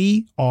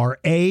Mcraeenis.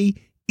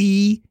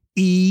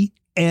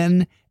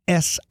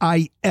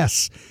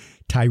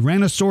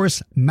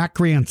 Tyrannosaurus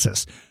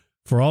macryensis.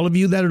 For all of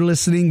you that are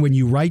listening, when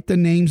you write the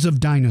names of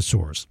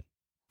dinosaurs,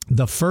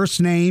 the first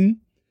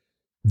name,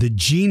 the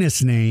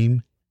genus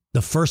name,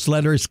 the first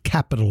letter is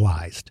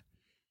capitalized.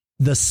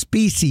 The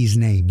species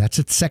name, that's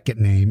its second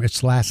name,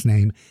 its last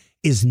name,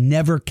 is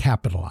never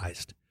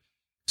capitalized.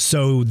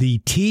 So the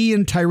T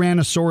in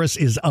Tyrannosaurus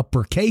is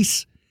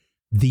uppercase.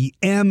 The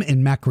M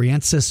in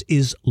macryensis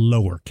is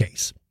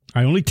lowercase.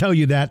 I only tell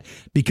you that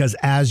because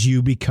as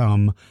you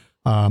become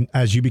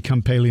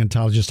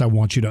paleontologist, I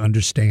want you to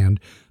understand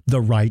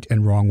the right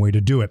and wrong way to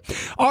do it.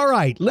 All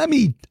right, let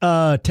me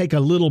take a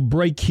little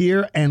break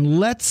here and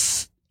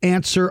let's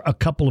answer a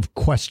couple of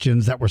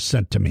questions that were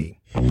sent to me.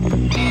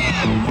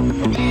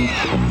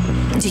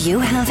 Do you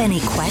have any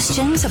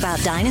questions about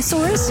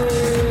dinosaurs?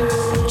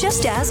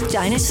 Just ask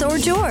Dinosaur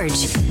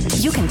George.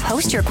 You can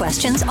post your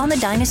questions on the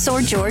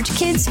Dinosaur George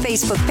Kids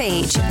Facebook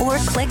page or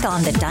click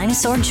on the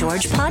Dinosaur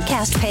George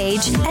podcast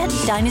page at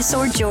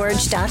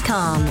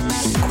dinosaurgeorge.com.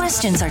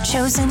 Questions are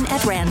chosen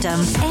at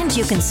random, and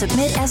you can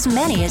submit as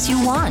many as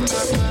you want.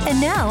 And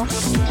now,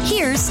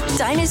 here's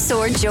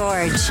Dinosaur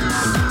George.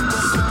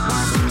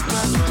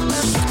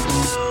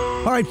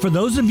 All right, for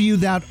those of you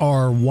that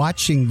are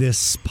watching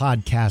this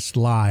podcast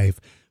live,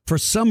 for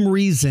some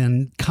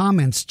reason,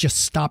 comments just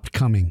stopped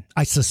coming.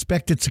 I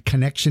suspect it's a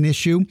connection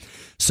issue.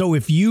 So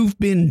if you've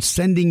been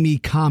sending me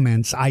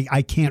comments,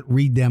 I can't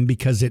read them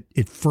because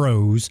it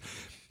froze.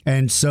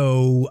 And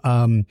so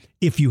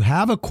if you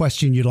have a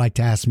question you'd like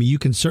to ask me, you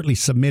can certainly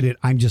submit it.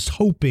 I'm just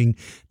hoping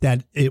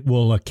that it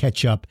will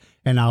catch up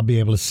and I'll be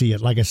able to see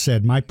it. Like I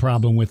said, my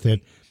problem with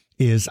it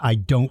is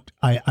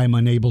I'm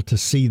unable to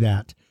see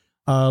that.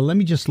 Let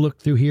me just look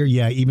through here.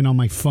 Yeah, even on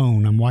my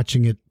phone, I'm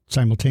watching it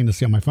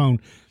simultaneously on my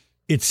phone.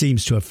 It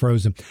seems to have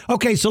frozen.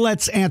 Okay, so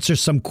let's answer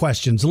some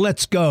questions.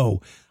 Let's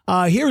go.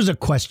 Here's a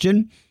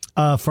question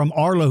from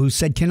Arlo who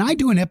said, can I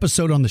do an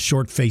episode on the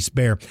short-faced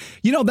bear?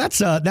 You know,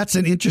 that's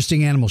an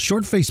interesting animal.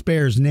 Short-faced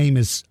bear's name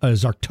is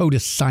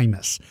Arctodus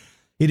simus.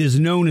 It is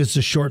known as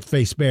the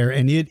short-faced bear,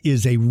 and it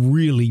is a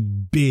really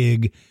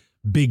big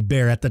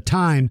bear. At the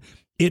time,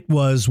 it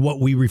was what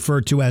we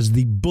refer to as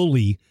the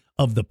bully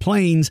of the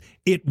plains.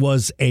 It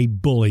was a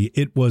bully.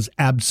 It was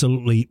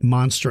absolutely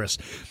monstrous.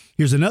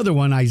 Here's another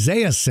one.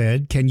 Isaiah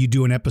said, can you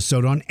do an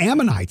episode on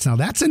ammonites? Now,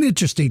 that's an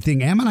interesting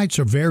thing. Ammonites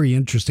are very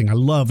interesting. I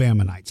love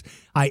ammonites.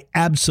 I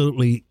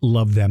absolutely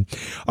love them.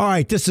 All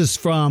right. This is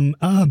from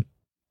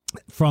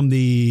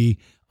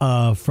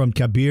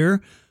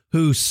Kabir,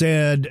 who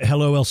said,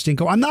 hello, El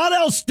Stinko. I'm not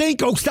El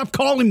Stinko. Stop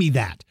calling me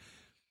that.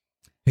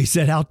 He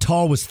said, how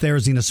tall was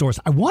Therizinosaurus?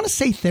 I want to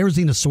say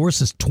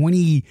Therizinosaurus is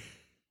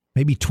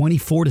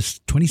 24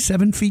 to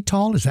 27 feet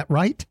tall. Is that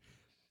right?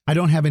 I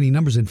don't have any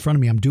numbers in front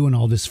of me. I'm doing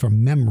all this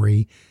from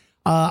memory.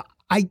 I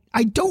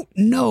don't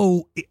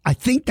know. I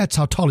think that's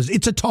how tall it is.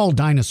 It's a tall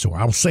dinosaur.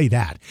 I'll say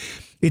that.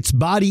 Its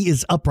body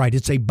is upright.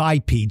 It's a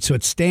biped, so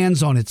it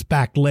stands on its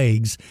back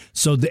legs.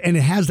 And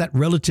it has that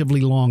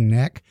relatively long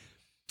neck.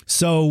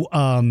 So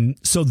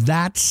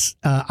that's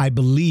I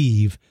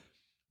believe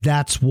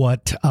that's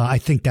what I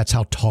think that's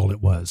how tall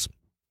it was.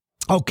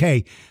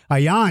 Okay,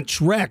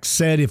 Ayanch Rex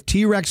said, if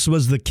T-Rex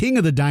was the king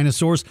of the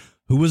dinosaurs,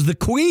 who was the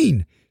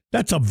queen?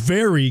 That's a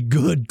very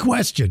good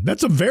question.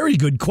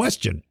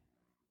 The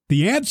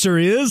answer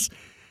is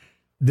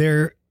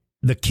the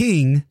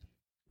king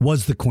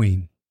was the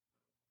queen.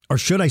 Or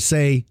should I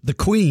say the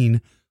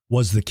queen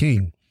was the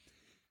king.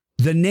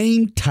 The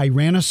name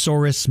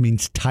Tyrannosaurus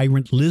means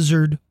tyrant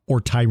lizard or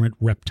tyrant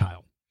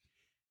reptile.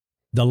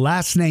 The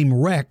last name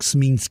Rex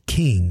means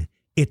king.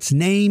 Its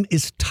name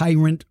is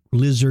tyrant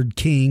lizard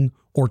king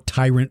or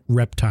tyrant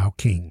reptile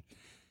king.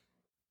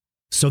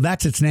 So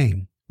that's its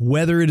name.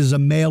 Whether it is a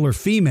male or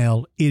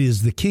female, it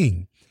is the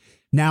king.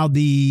 Now,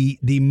 the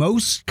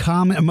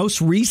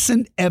most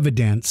recent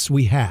evidence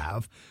we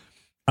have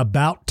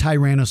about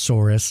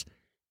Tyrannosaurus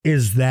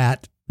is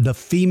that the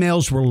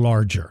females were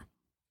larger.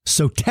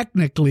 So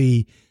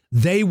technically,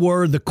 they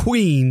were the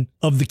queen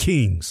of the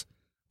kings.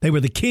 They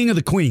were the king of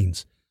the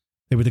queens.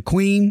 They were the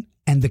queen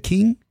and the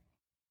king.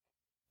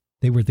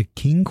 They were the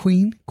king,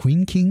 queen,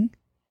 king.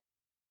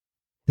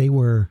 They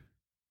were...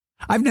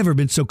 I've never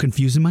been so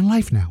confused in my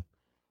life now.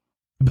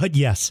 But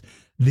yes,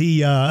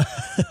 the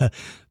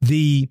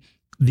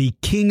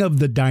king of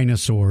the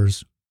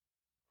dinosaurs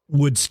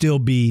would still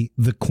be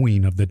the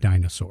queen of the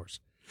dinosaurs.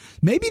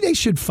 Maybe they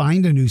should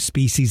find a new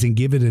species and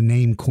give it a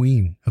name,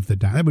 Queen of the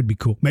Dinosaurs. That would be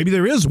cool. Maybe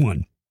there is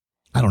one.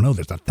 I don't know.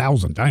 There's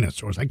 1,000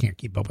 dinosaurs. I can't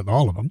keep up with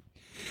all of them.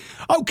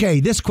 Okay,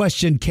 this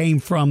question came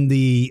from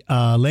the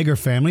Lager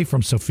family,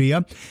 from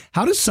Sophia.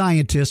 How do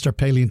scientists or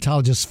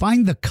paleontologists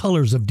find the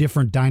colors of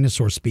different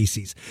dinosaur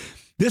species?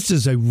 This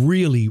is a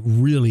really,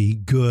 really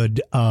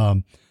good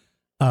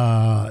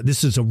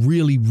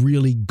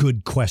really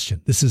good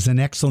question. This is an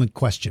excellent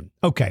question.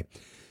 Okay,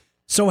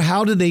 so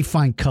how do they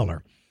find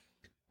color?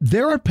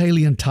 There are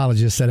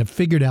paleontologists that have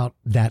figured out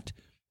that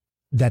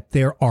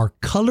there are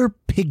color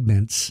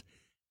pigments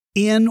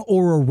in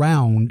or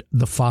around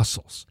the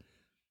fossils.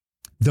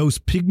 Those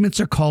pigments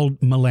are called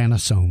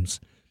melanosomes.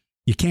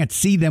 You can't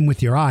see them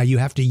with your eye. You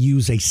have to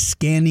use a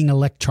scanning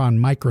electron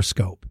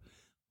microscope.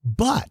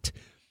 But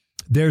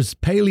there's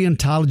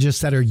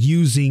paleontologists that are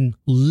using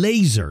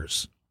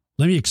lasers.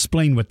 Let me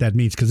explain what that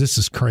means, because this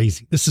is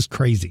crazy.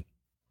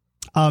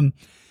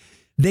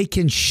 They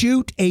can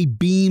shoot a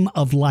beam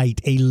of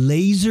light, a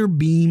laser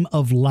beam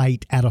of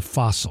light at a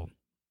fossil.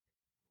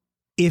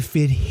 If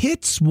it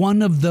hits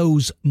one of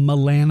those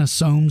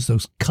melanosomes,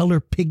 those color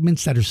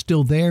pigments that are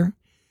still there,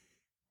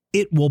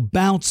 it will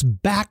bounce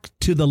back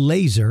to the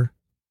laser,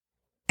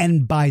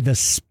 and by the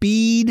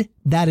speed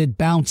that it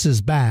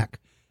bounces back,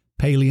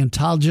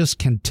 paleontologists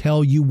can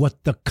tell you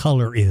what the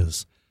color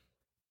is.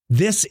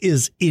 This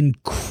is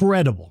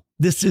incredible.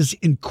 This is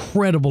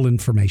incredible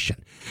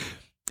information.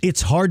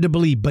 It's hard to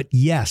believe, but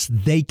yes,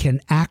 they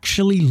can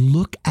actually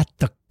look at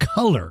the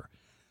color.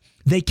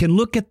 They can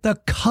look at the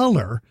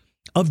color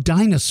of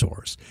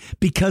dinosaurs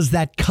because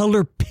that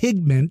color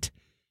pigment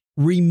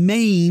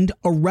remained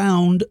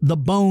around the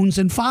bones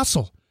and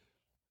fossil.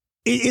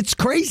 It's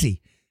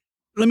crazy.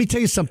 Let me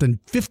tell you something.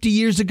 50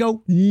 years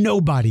ago,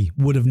 nobody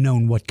would have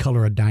known what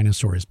color a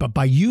dinosaur is. But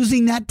by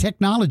using that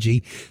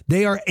technology,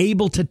 they are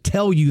able to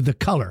tell you the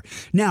color.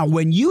 Now,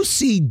 when you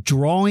see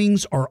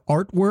drawings or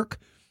artwork,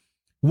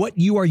 what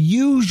you are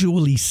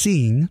usually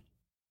seeing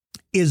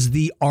is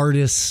the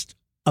artist's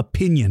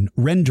opinion,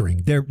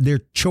 rendering, their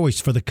choice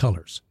for the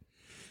colors.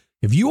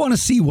 If you want to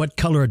see what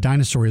color a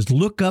dinosaur is,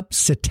 look up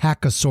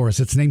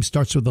Psittacosaurus. Its name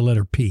starts with the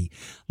letter P.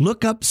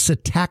 Look up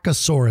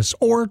Psittacosaurus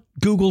or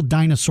Google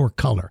dinosaur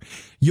color.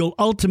 You'll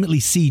ultimately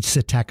see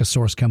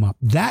Psittacosaurus come up.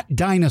 That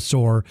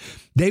dinosaur,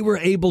 they were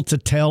able to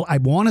tell, I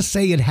want to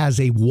say it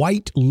has a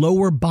white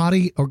lower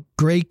body or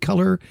gray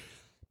color,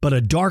 but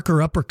a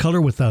darker upper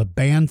color with a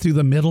band through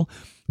the middle.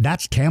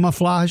 That's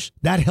camouflage.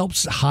 That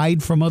helps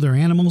hide from other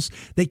animals.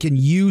 They can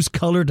use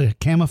color to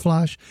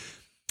camouflage.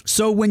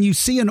 So when you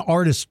see an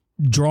artist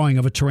drawing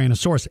of a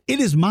Tyrannosaurus,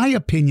 it is my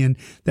opinion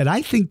that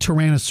I think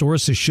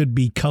Tyrannosaurus should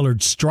be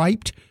colored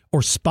striped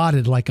or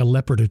spotted like a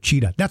leopard or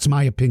cheetah. That's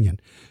my opinion.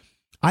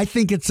 I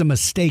think it's a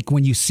mistake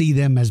when you see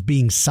them as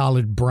being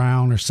solid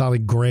brown or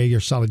solid gray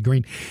or solid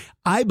green.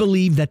 I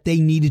believe that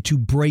they needed to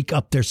break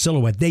up their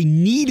silhouette. They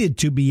needed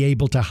to be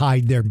able to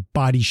hide their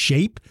body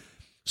shape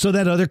so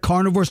that other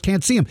carnivores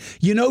can't see them.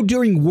 You know,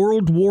 during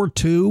World War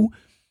II,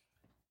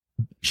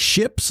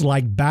 ships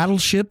like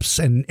battleships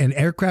and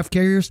aircraft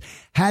carriers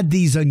had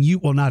these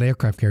not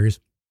aircraft carriers.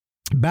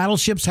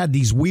 Battleships had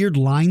these weird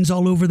lines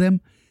all over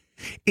them.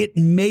 It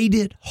made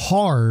it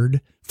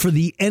hard for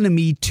the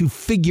enemy to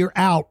figure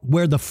out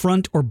where the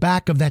front or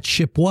back of that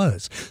ship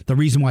was. The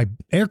reason why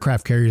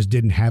aircraft carriers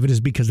didn't have it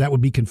is because that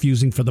would be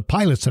confusing for the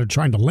pilots that are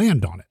trying to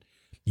land on it.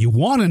 You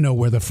want to know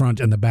where the front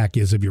and the back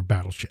is of your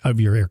battleship, of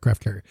your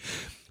aircraft carrier.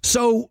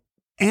 So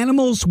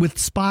animals with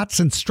spots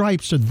and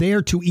stripes are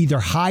there to either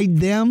hide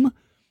them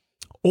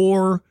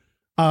or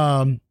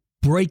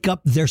break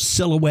up their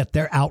silhouette,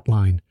 their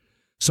outline.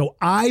 So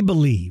I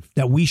believe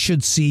that we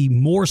should see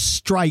more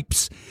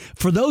stripes.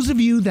 For those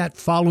of you that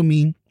follow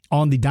me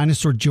on the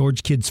Dinosaur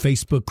George Kids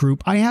Facebook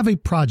group, I have a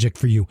project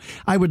for you.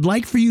 I would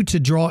like for you to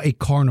draw a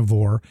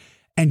carnivore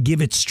and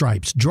give it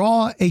stripes.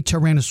 Draw a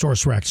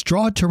Tyrannosaurus Rex.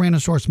 Draw a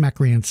Tyrannosaurus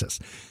macroensis.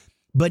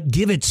 But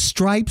give it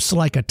stripes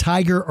like a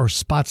tiger or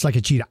spots like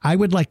a cheetah. I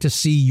would like to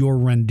see your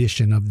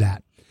rendition of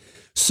that.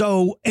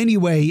 So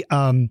anyway,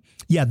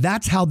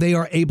 that's how they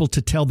are able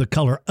to tell the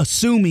color,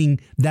 assuming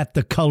that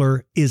the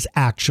color is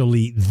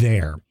actually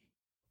there.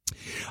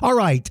 All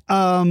right,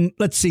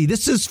 let's see.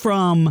 This is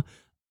from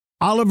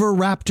Oliver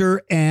Raptor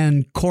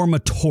and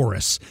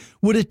Cormatoris.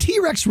 Would a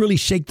T-Rex really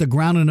shake the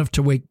ground enough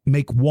to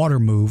make water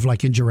move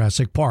like in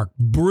Jurassic Park?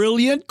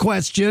 Brilliant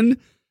question.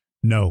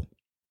 No.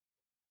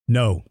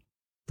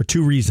 For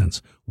two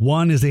reasons.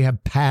 One is they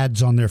have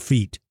pads on their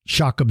feet,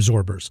 shock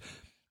absorbers.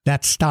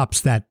 That stops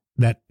that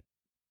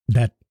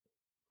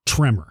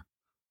tremor.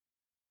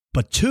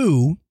 But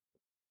two,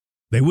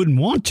 they wouldn't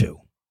want to.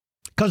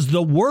 Because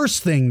the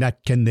worst thing that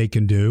they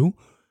can do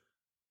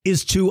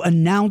is to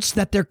announce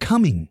that they're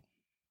coming.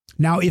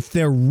 Now, if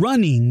they're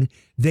running,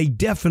 they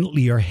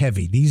definitely are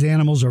heavy. These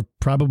animals are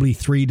probably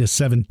 3 to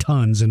 7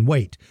 tons in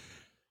weight.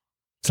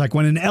 It's like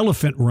when an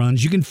elephant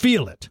runs, you can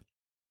feel it.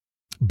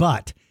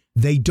 But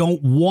they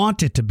don't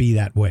want it to be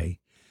that way.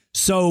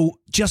 So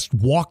just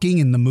walking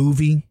in the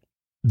movie,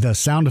 the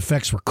sound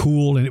effects were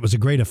cool and it was a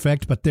great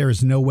effect, but there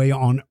is no way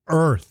on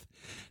earth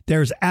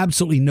There's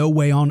absolutely no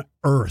way on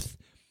earth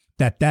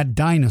that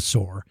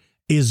dinosaur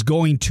is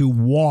going to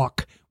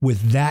walk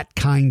with that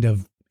kind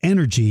of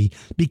energy,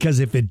 because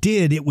if it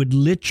did, it would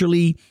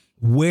literally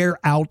wear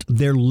out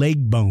their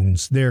leg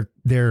bones, the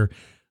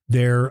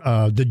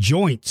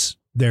joints,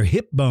 their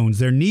hip bones,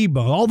 their knee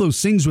bone. All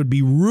those things would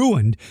be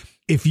ruined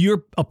if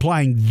you're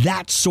applying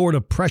that sort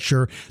of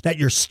pressure, that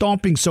you're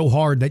stomping so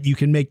hard that you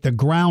can make the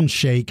ground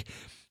shake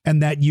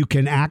and that you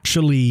can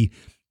actually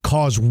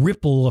cause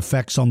ripple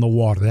effects on the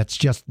water.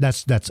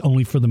 That's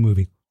only for the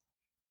movie.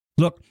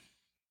 Look,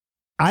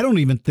 I don't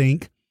even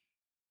think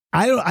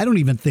that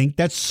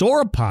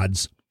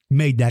sauropods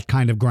made that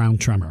kind of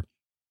ground tremor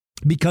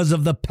because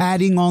of the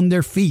padding on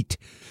their feet.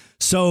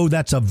 So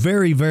that's a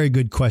very, very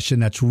good question.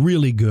 That's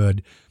really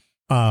good.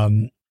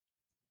 And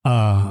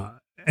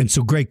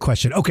so great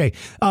question. Okay.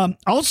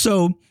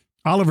 Also,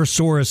 Oliver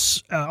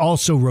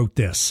wrote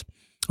this,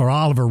 or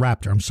Oliver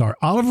Raptor. I'm sorry.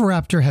 Oliver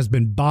Raptor has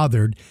been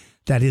bothered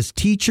that his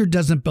teacher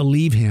doesn't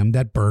believe him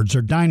that birds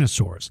are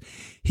dinosaurs.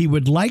 He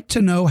would like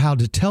to know how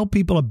to tell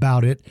people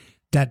about it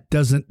that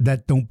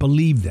don't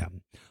believe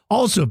them.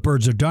 Also, if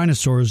birds are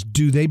dinosaurs,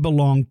 do they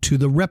belong to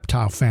the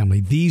reptile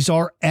family? These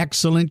are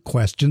excellent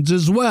questions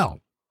as well.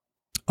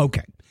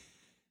 Okay.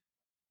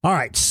 All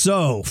right.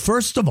 So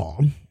first of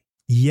all,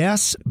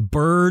 yes,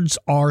 birds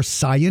are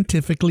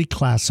scientifically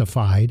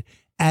classified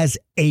as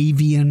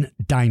avian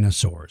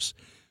dinosaurs.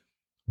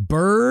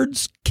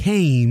 Birds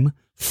came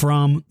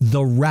from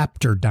the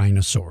raptor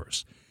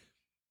dinosaurs.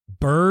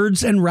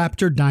 Birds and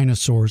raptor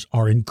dinosaurs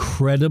are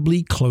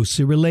incredibly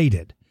closely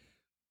related.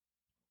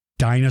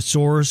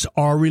 Dinosaurs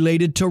are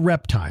related to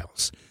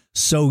reptiles.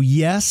 So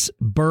yes,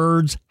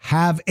 birds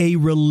have a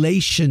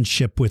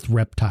relationship with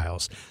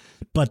reptiles,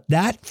 but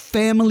that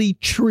family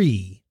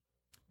tree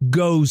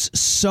goes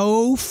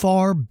so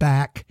far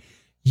back,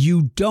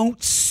 you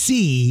don't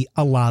see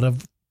a lot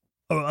of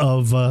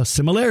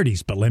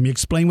similarities. But let me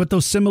explain what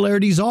those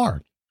similarities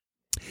are.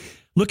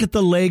 Look at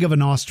the leg of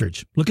an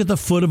ostrich. Look at the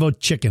foot of a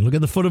chicken. Look at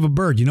the foot of a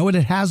bird. You know what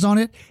it has on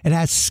it? It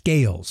has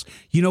scales.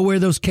 You know where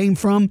those came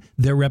from?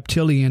 Their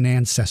reptilian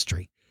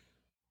ancestry.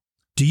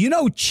 Do you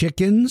know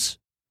chickens,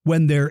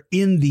 when they're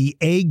in the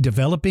egg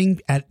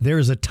developing, there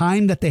is a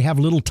time that they have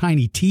little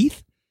tiny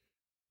teeth,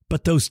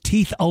 but those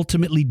teeth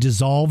ultimately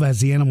dissolve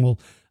as the animal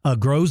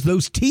grows?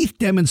 Those teeth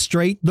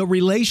demonstrate the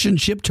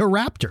relationship to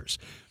raptors.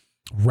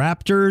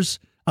 Raptors,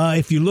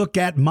 if you look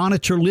at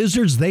monitor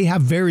lizards, they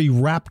have very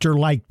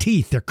raptor-like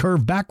teeth. They're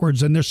curved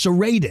backwards and they're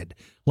serrated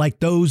like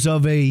those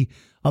of a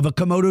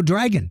Komodo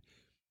dragon.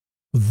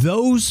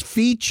 Those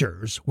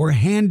features were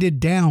handed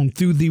down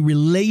through the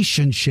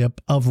relationship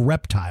of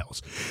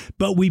reptiles.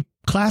 But we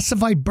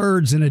classify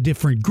birds in a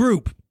different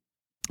group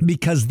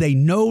because they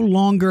no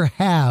longer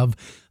have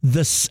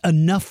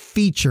enough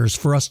features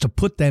for us to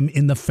put them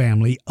in the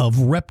family of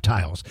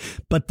reptiles.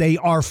 But they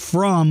are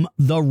from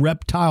the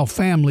reptile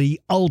family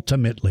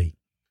ultimately.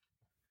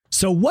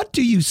 So what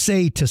do you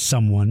say to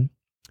someone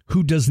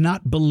who does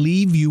not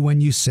believe you when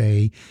you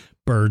say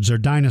birds are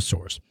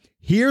dinosaurs?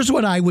 Here's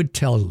what I would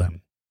tell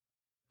them.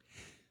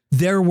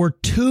 There were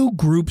two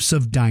groups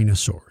of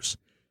dinosaurs: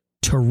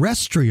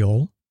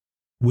 terrestrial,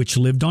 which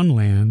lived on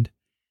land,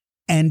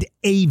 and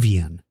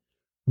avian,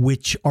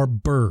 which are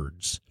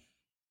birds.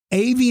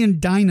 Avian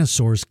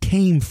dinosaurs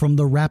came from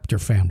the raptor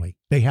family.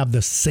 They have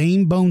the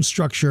same bone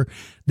structure.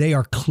 They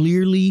are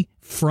clearly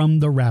from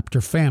the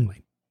raptor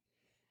family.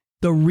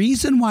 The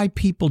reason why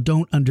people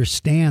don't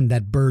understand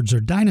that birds are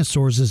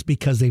dinosaurs is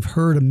because they've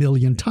heard a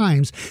million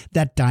times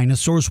that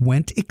dinosaurs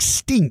went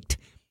extinct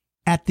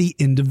at the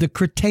end of the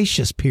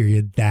Cretaceous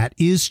period. That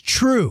is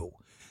true.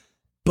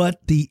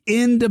 But the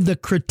end of the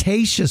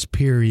Cretaceous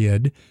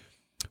period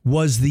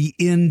was the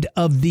end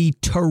of the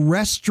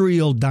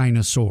terrestrial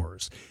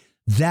dinosaurs.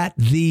 That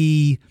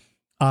the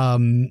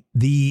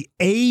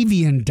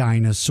avian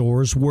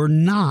dinosaurs were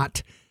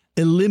not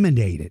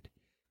eliminated.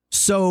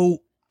 So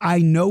I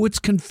know it's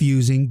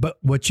confusing, but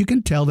what you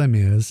can tell them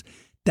is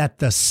that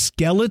the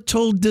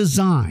skeletal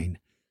design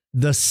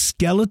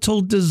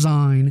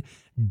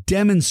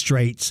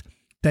demonstrates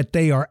that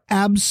they are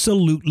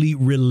absolutely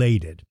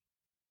related.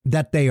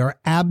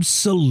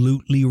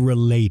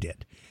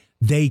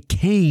 They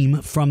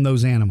came from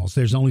those animals.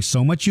 There's only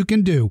so much you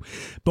can do.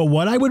 But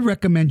what I would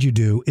recommend you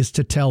do is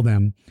to tell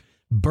them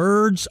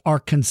birds are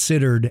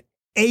considered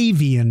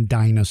avian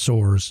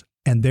dinosaurs,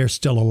 and they're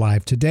still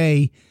alive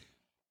today.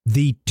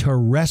 The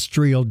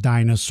terrestrial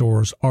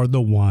dinosaurs are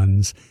the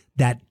ones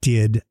that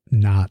did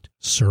not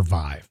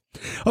survive.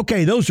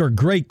 Okay, those are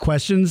great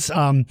questions.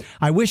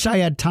 I wish I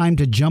had time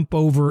to jump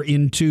over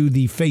into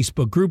the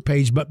Facebook group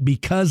page, but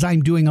because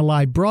I'm doing a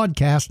live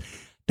broadcast,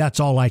 that's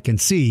all I can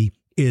see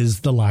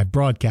is the live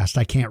broadcast.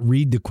 I can't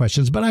read the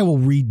questions, but I will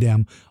read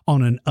them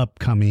on an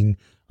upcoming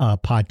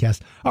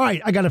podcast. All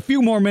right, I got a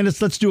few more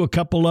minutes. Let's do a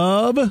couple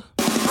of...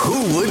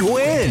 Who would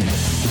win?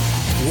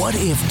 What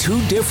if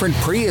two different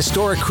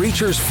prehistoric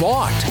creatures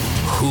fought?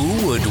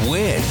 Who would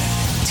win?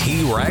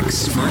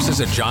 T-Rex versus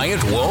a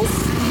giant wolf?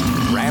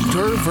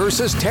 Raptor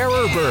versus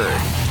terror bird?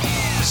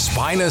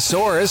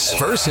 Spinosaurus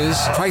versus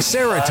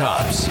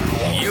Triceratops.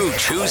 You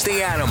choose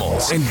the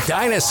animals, and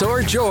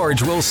Dinosaur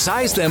George will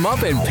size them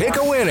up and pick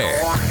a winner.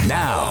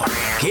 Now,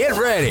 get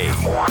ready.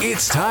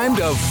 It's time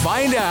to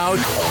find out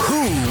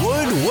who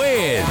would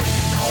win.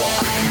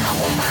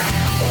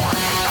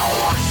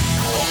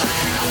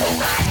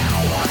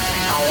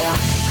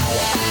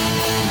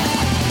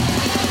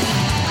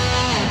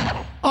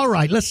 All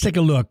right, let's take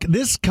a look.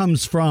 This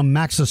comes from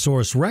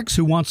Maxosaurus Rex,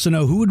 who wants to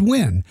know who would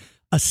win,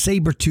 a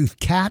saber-toothed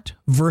cat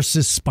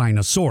versus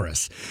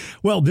Spinosaurus.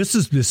 Well, this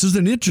is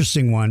an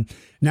interesting one.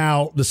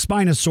 Now, the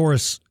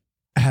Spinosaurus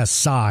has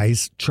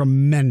size,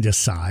 tremendous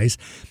size,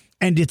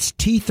 and its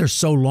teeth are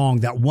so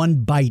long that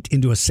one bite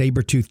into a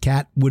saber-toothed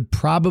cat would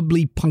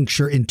probably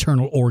puncture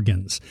internal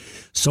organs.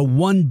 So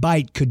one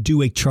bite could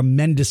do a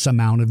tremendous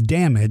amount of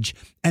damage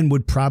and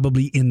would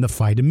probably end the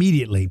fight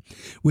immediately.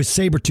 With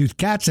saber-toothed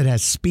cats, it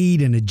has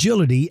speed and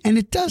agility, and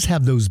it does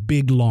have those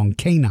big, long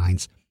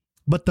canines.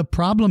 But the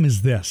problem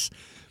is this.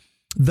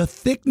 The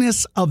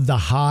thickness of the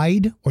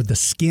hide or the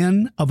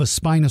skin of a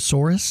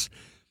Spinosaurus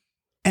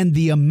and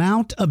the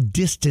amount of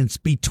distance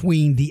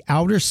between the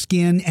outer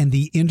skin and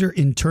the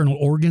internal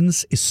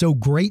organs is so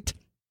great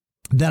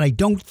that I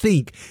don't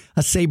think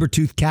a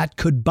saber-toothed cat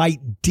could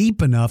bite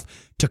deep enough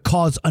to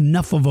cause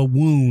enough of a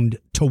wound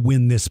to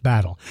win this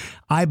battle.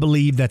 I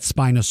believe that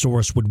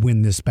Spinosaurus would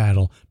win this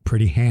battle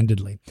pretty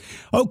handedly.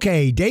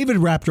 Okay, David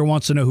Raptor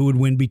wants to know who would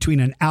win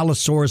between an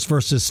Allosaurus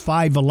versus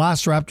 5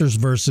 Velociraptors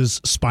versus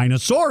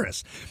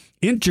Spinosaurus.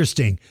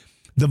 Interesting.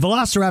 The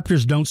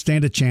Velociraptors don't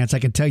stand a chance. I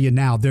can tell you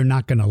now, they're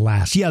not going to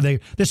last. Yeah,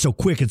 they're so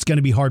quick, it's going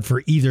to be hard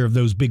for either of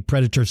those big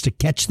predators to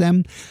catch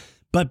them.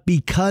 But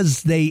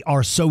because they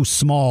are so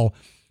small,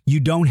 you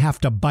don't have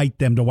to bite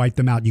them to wipe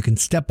them out. You can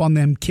step on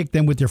them, kick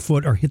them with your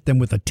foot, or hit them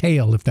with a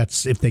tail if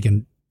they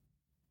can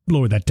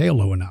lower that tail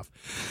low enough.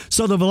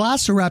 So the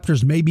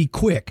Velociraptors may be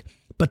quick,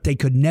 but they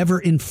could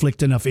never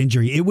inflict enough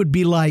injury. It would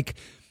be like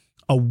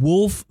a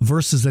wolf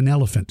versus an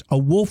elephant. A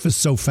wolf is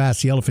so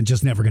fast, the elephant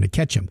just never going to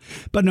catch him.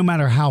 But no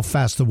matter how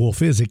fast the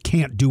wolf is, it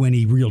can't do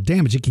any real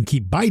damage. It can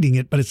keep biting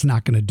it, but it's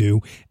not going to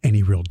do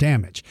any real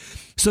damage.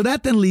 So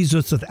that then leaves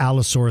us with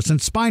Allosaurus and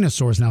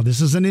Spinosaurus. Now,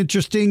 this is an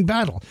interesting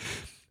battle.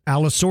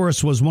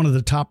 Allosaurus was one of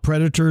the top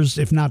predators,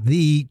 if not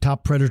the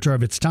top predator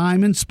of its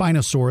time, and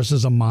Spinosaurus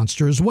is a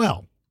monster as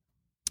well.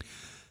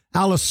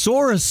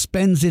 Allosaurus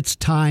spends its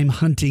time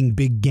hunting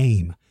big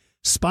game.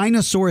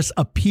 Spinosaurus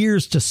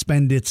appears to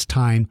spend its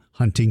time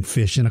hunting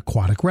fish and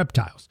aquatic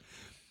reptiles.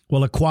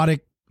 Well,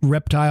 aquatic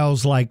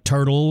reptiles like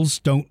turtles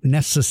don't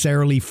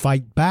necessarily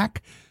fight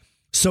back,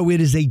 so it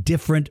is a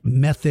different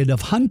method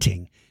of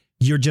hunting.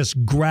 You're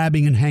just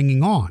grabbing and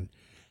hanging on.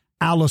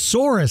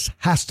 Allosaurus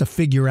has to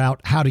figure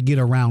out how to get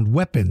around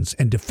weapons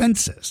and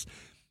defenses.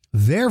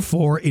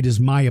 Therefore, it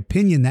is my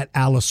opinion that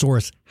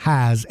Allosaurus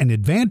has an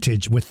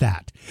advantage with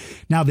that.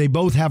 Now, they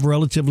both have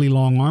relatively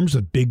long arms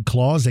with big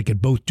claws. They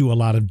could both do a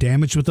lot of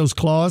damage with those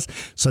claws,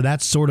 so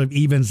that sort of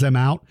evens them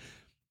out.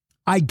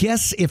 I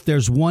guess if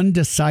there's one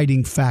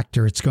deciding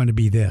factor, it's going to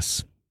be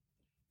this.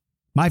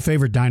 My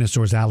favorite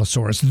dinosaur is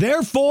Allosaurus.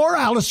 Therefore,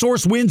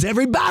 Allosaurus wins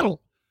every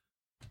battle.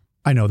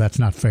 I know that's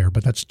not fair,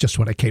 but that's just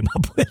what I came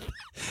up with.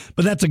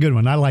 But that's a good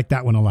one. I like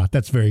that one a lot.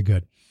 That's very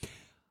good.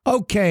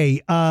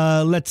 Okay,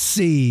 let's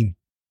see.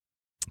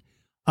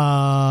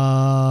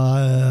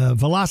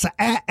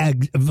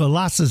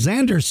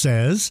 Velocizander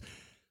says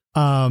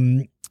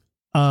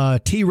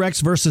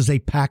T-Rex versus a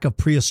pack of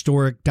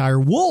prehistoric dire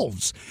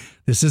wolves.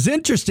 This is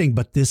interesting,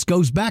 but this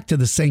goes back to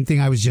the same thing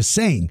I was just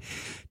saying.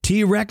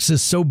 T-Rex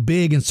is so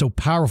big and so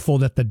powerful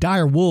that the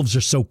dire wolves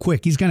are so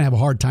quick, he's going to have a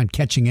hard time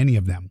catching any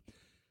of them.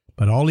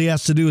 But all he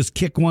has to do is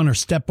kick one or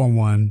step on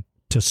one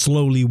to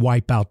slowly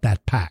wipe out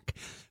that pack.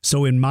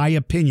 So in my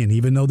opinion,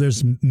 even though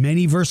there's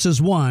many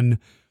versus one,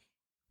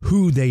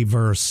 who they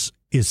verse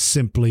is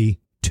simply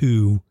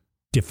too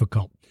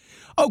difficult.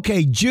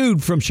 Okay,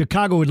 Jude from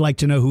Chicago would like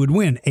to know who would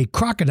win, a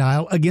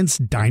crocodile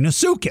against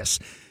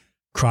Deinosuchus.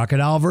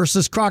 Crocodile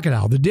versus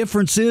crocodile. The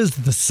difference is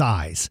the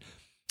size.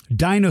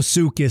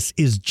 Deinosuchus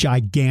is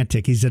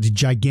gigantic. He's a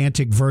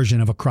gigantic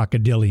version of a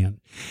crocodilian.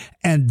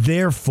 And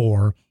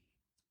therefore,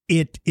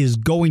 it is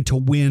going to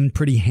win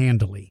pretty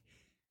handily,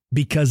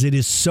 because it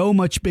is so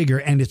much bigger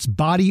and its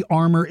body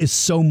armor is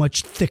so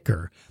much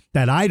thicker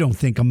that I don't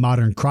think a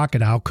modern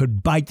crocodile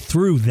could bite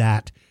through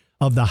that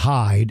of the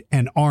hide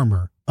and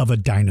armor of a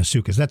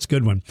Deinosuchus. That's a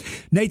good one.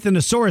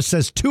 Nathanosaurus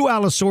says 2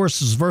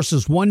 Allosauruses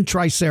versus 1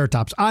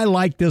 Triceratops. I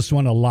like this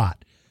one a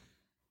lot,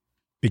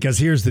 because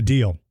here's the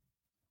deal.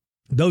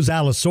 Those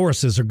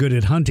Allosauruses are good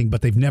at hunting,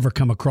 but they've never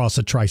come across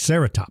a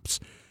Triceratops.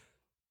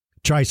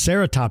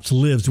 Triceratops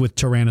lives with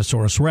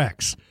Tyrannosaurus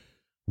Rex.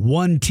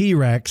 1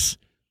 T-Rex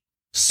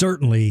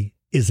certainly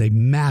is a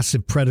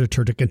massive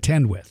predator to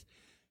contend with.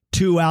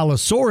 2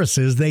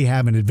 Allosauruses, they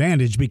have an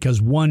advantage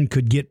because one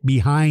could get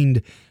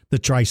behind the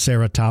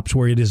Triceratops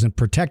where it isn't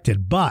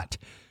protected. But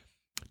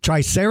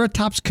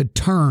Triceratops could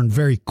turn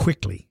very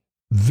quickly,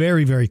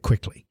 very, very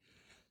quickly.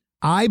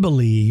 I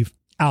believe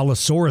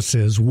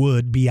Allosauruses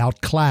would be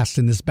outclassed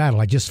in this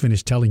battle. I just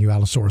finished telling you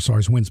Allosaurus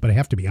always wins, but I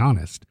have to be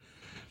honest.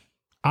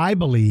 I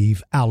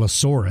believe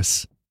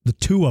Allosaurus, the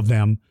two of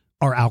them,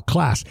 are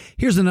outclassed.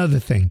 Here's another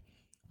thing.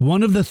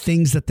 One of the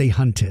things that they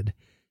hunted,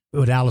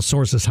 what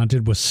Allosaurus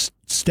hunted, was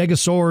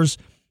stegosaurs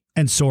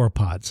and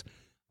sauropods,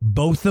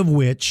 both of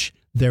which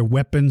their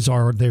weapons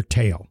are their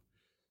tail.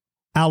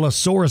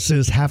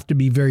 Allosauruses have to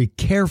be very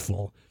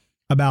careful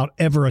about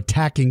ever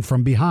attacking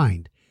from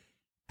behind.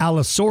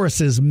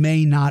 Allosauruses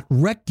may not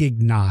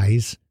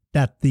recognize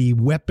that the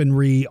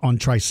weaponry on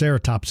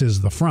Triceratops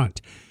is the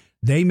front.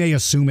 They may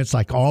assume it's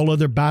like all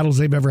other battles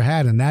they've ever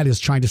had, and that is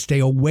trying to stay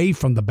away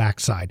from the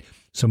backside.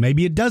 So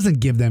maybe it doesn't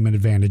give them an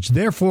advantage.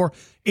 Therefore,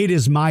 it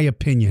is my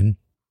opinion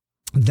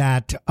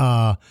that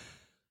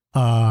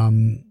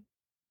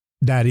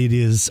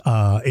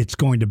it's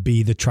going to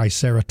be the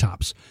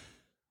Triceratops.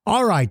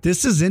 All right,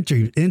 this is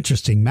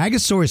interesting.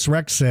 Magosaurus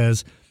Rex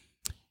says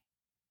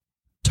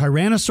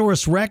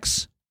Tyrannosaurus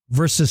Rex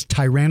versus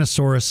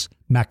Tyrannosaurus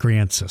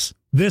macryensis.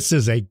 This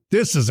is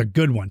a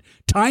good one.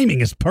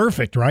 Timing is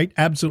perfect, right?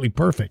 Absolutely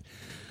perfect.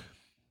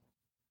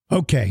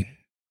 Okay.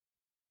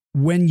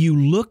 When you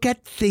look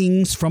at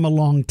things from a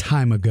long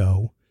time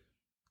ago,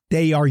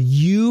 they are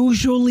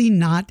usually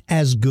not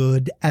as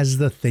good as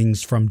the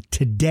things from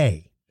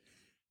today.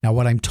 Now,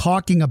 what I'm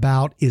talking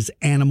about is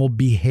animal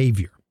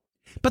behavior.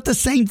 But the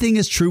same thing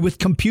is true with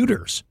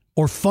computers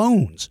or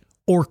phones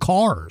or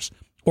cars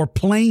or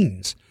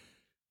planes.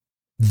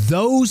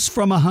 Those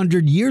from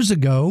 100 years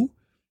ago,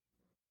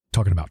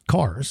 talking about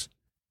cars,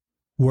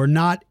 were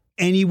not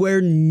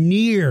anywhere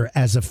near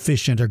as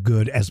efficient or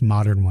good as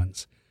modern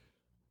ones.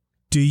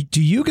 Do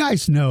you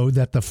guys know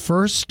that the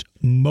first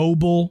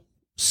mobile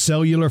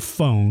cellular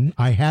phone,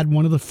 I had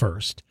one of the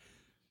first.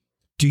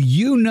 Do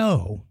you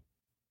know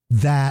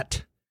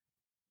that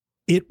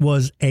it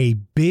was a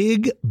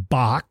big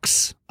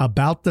box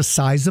about the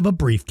size of a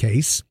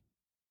briefcase?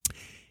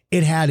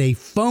 It had a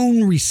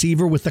phone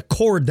receiver with a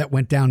cord that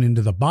went down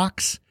into the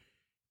box.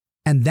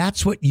 And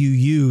that's what you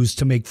use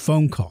to make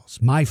phone calls.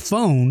 My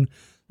phone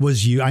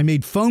was I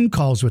made phone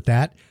calls with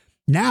that.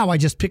 Now I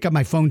just pick up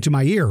my phone to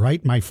my ear,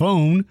 right? My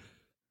phone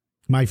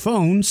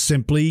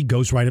simply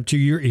goes right up to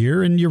your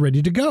ear and you're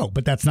ready to go.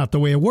 But that's not the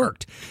way it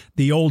worked.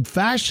 The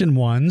old-fashioned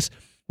ones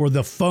where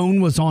the phone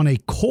was on a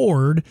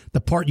cord, the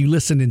part you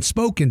listened and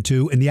spoken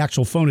to, and the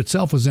actual phone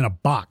itself was in a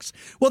box.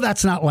 Well,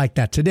 that's not like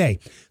that today.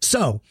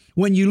 So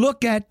when you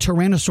look at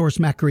Tyrannosaurus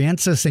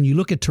macryensis and you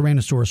look at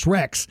Tyrannosaurus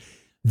Rex,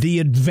 the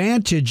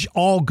advantage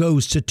all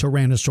goes to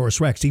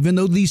Tyrannosaurus Rex. Even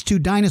though these two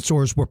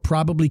dinosaurs were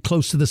probably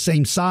close to the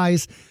same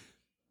size,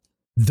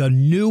 the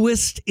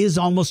newest is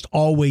almost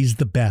always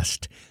the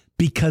best.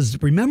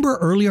 Because remember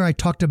earlier I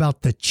talked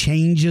about the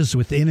changes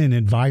within an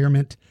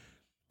environment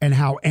and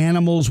how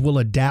animals will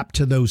adapt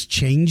to those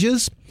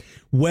changes?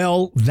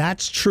 Well,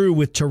 that's true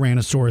with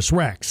Tyrannosaurus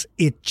Rex.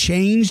 It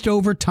changed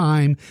over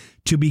time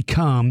to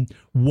become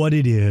what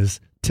it is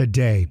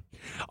today.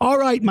 All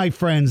right, my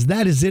friends,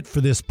 that is it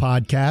for this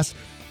podcast.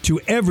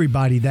 To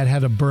everybody that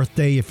had a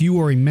birthday, if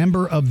you are a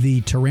member of the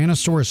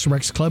Tyrannosaurus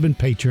Rex Club and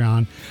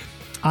Patreon,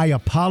 I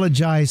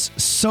apologize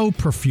so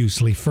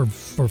profusely for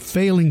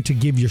failing to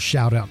give your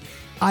shout out.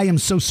 I am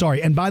so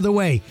sorry. And by the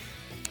way,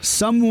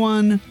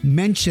 someone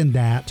mentioned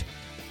that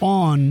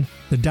on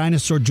the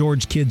Dinosaur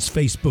George Kids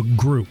Facebook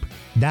group.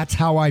 That's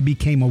how I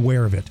became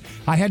aware of it.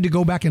 I had to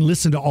go back and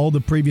listen to all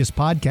the previous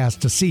podcasts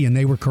to see, and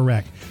they were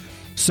correct.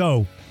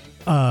 So,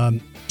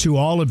 to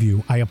all of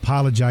you, I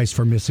apologize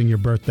for missing your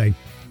birthday.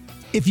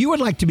 If you would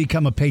like to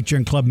become a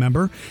Patreon Club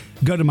member,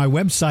 go to my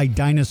website,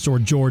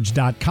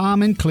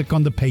 dinosaurgeorge.com, and click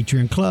on the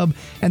Patreon Club,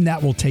 and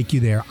that will take you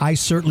there. I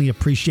certainly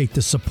appreciate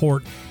the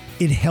support.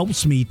 It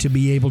helps me to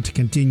be able to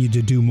continue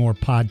to do more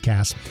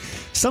podcasts.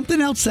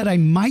 Something else that I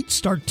might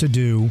start to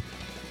do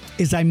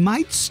is I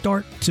might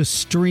start to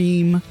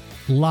stream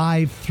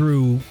live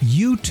through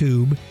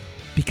YouTube,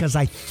 because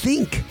I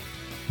think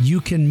you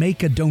can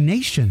make a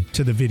donation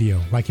to the video.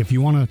 Like if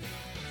you want to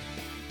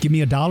give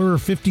me $1 or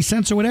 50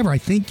 cents or whatever, I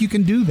think you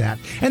can do that.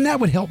 And that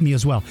would help me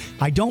as well.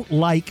 I don't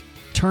like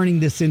turning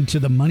this into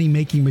the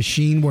money-making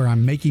machine where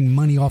I'm making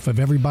money off of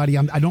everybody.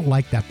 I don't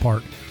like that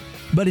part.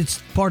 But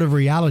it's part of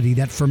reality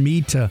that for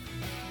me to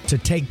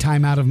take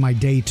time out of my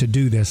day to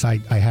do this, I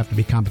have to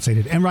be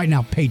compensated. And right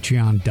now,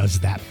 Patreon does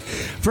that.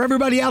 For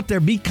everybody out there,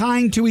 be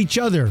kind to each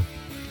other.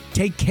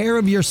 Take care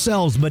of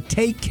yourselves, but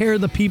take care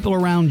of the people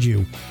around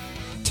you.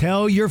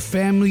 Tell your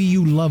family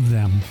you love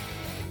them.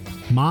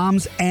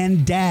 Moms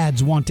and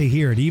dads want to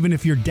hear it, even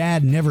if your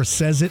dad never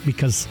says it,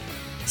 because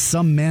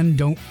some men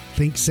don't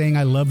think saying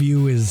I love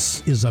you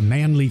is a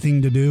manly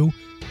thing to do.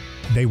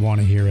 They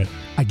want to hear it.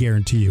 I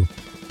guarantee you,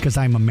 because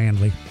I'm a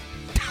manly.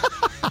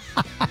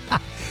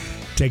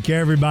 Take care,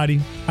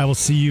 everybody. I will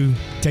see you.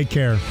 Take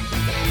care.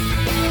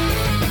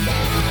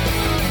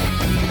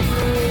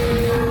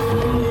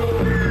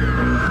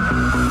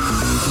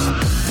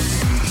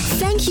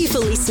 Thank you for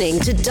listening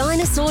to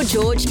Dinosaur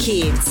George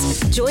Kids.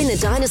 Join the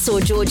Dinosaur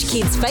George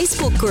Kids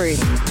Facebook group,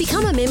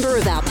 become a member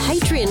of our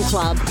Patreon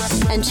club,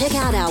 and check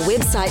out our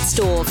website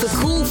store for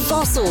cool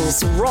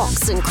fossils,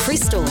 rocks, and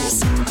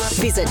crystals.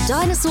 Visit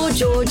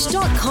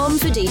dinosaurgeorge.com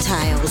for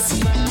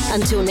details.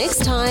 Until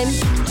next time,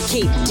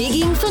 keep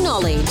digging for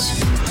knowledge.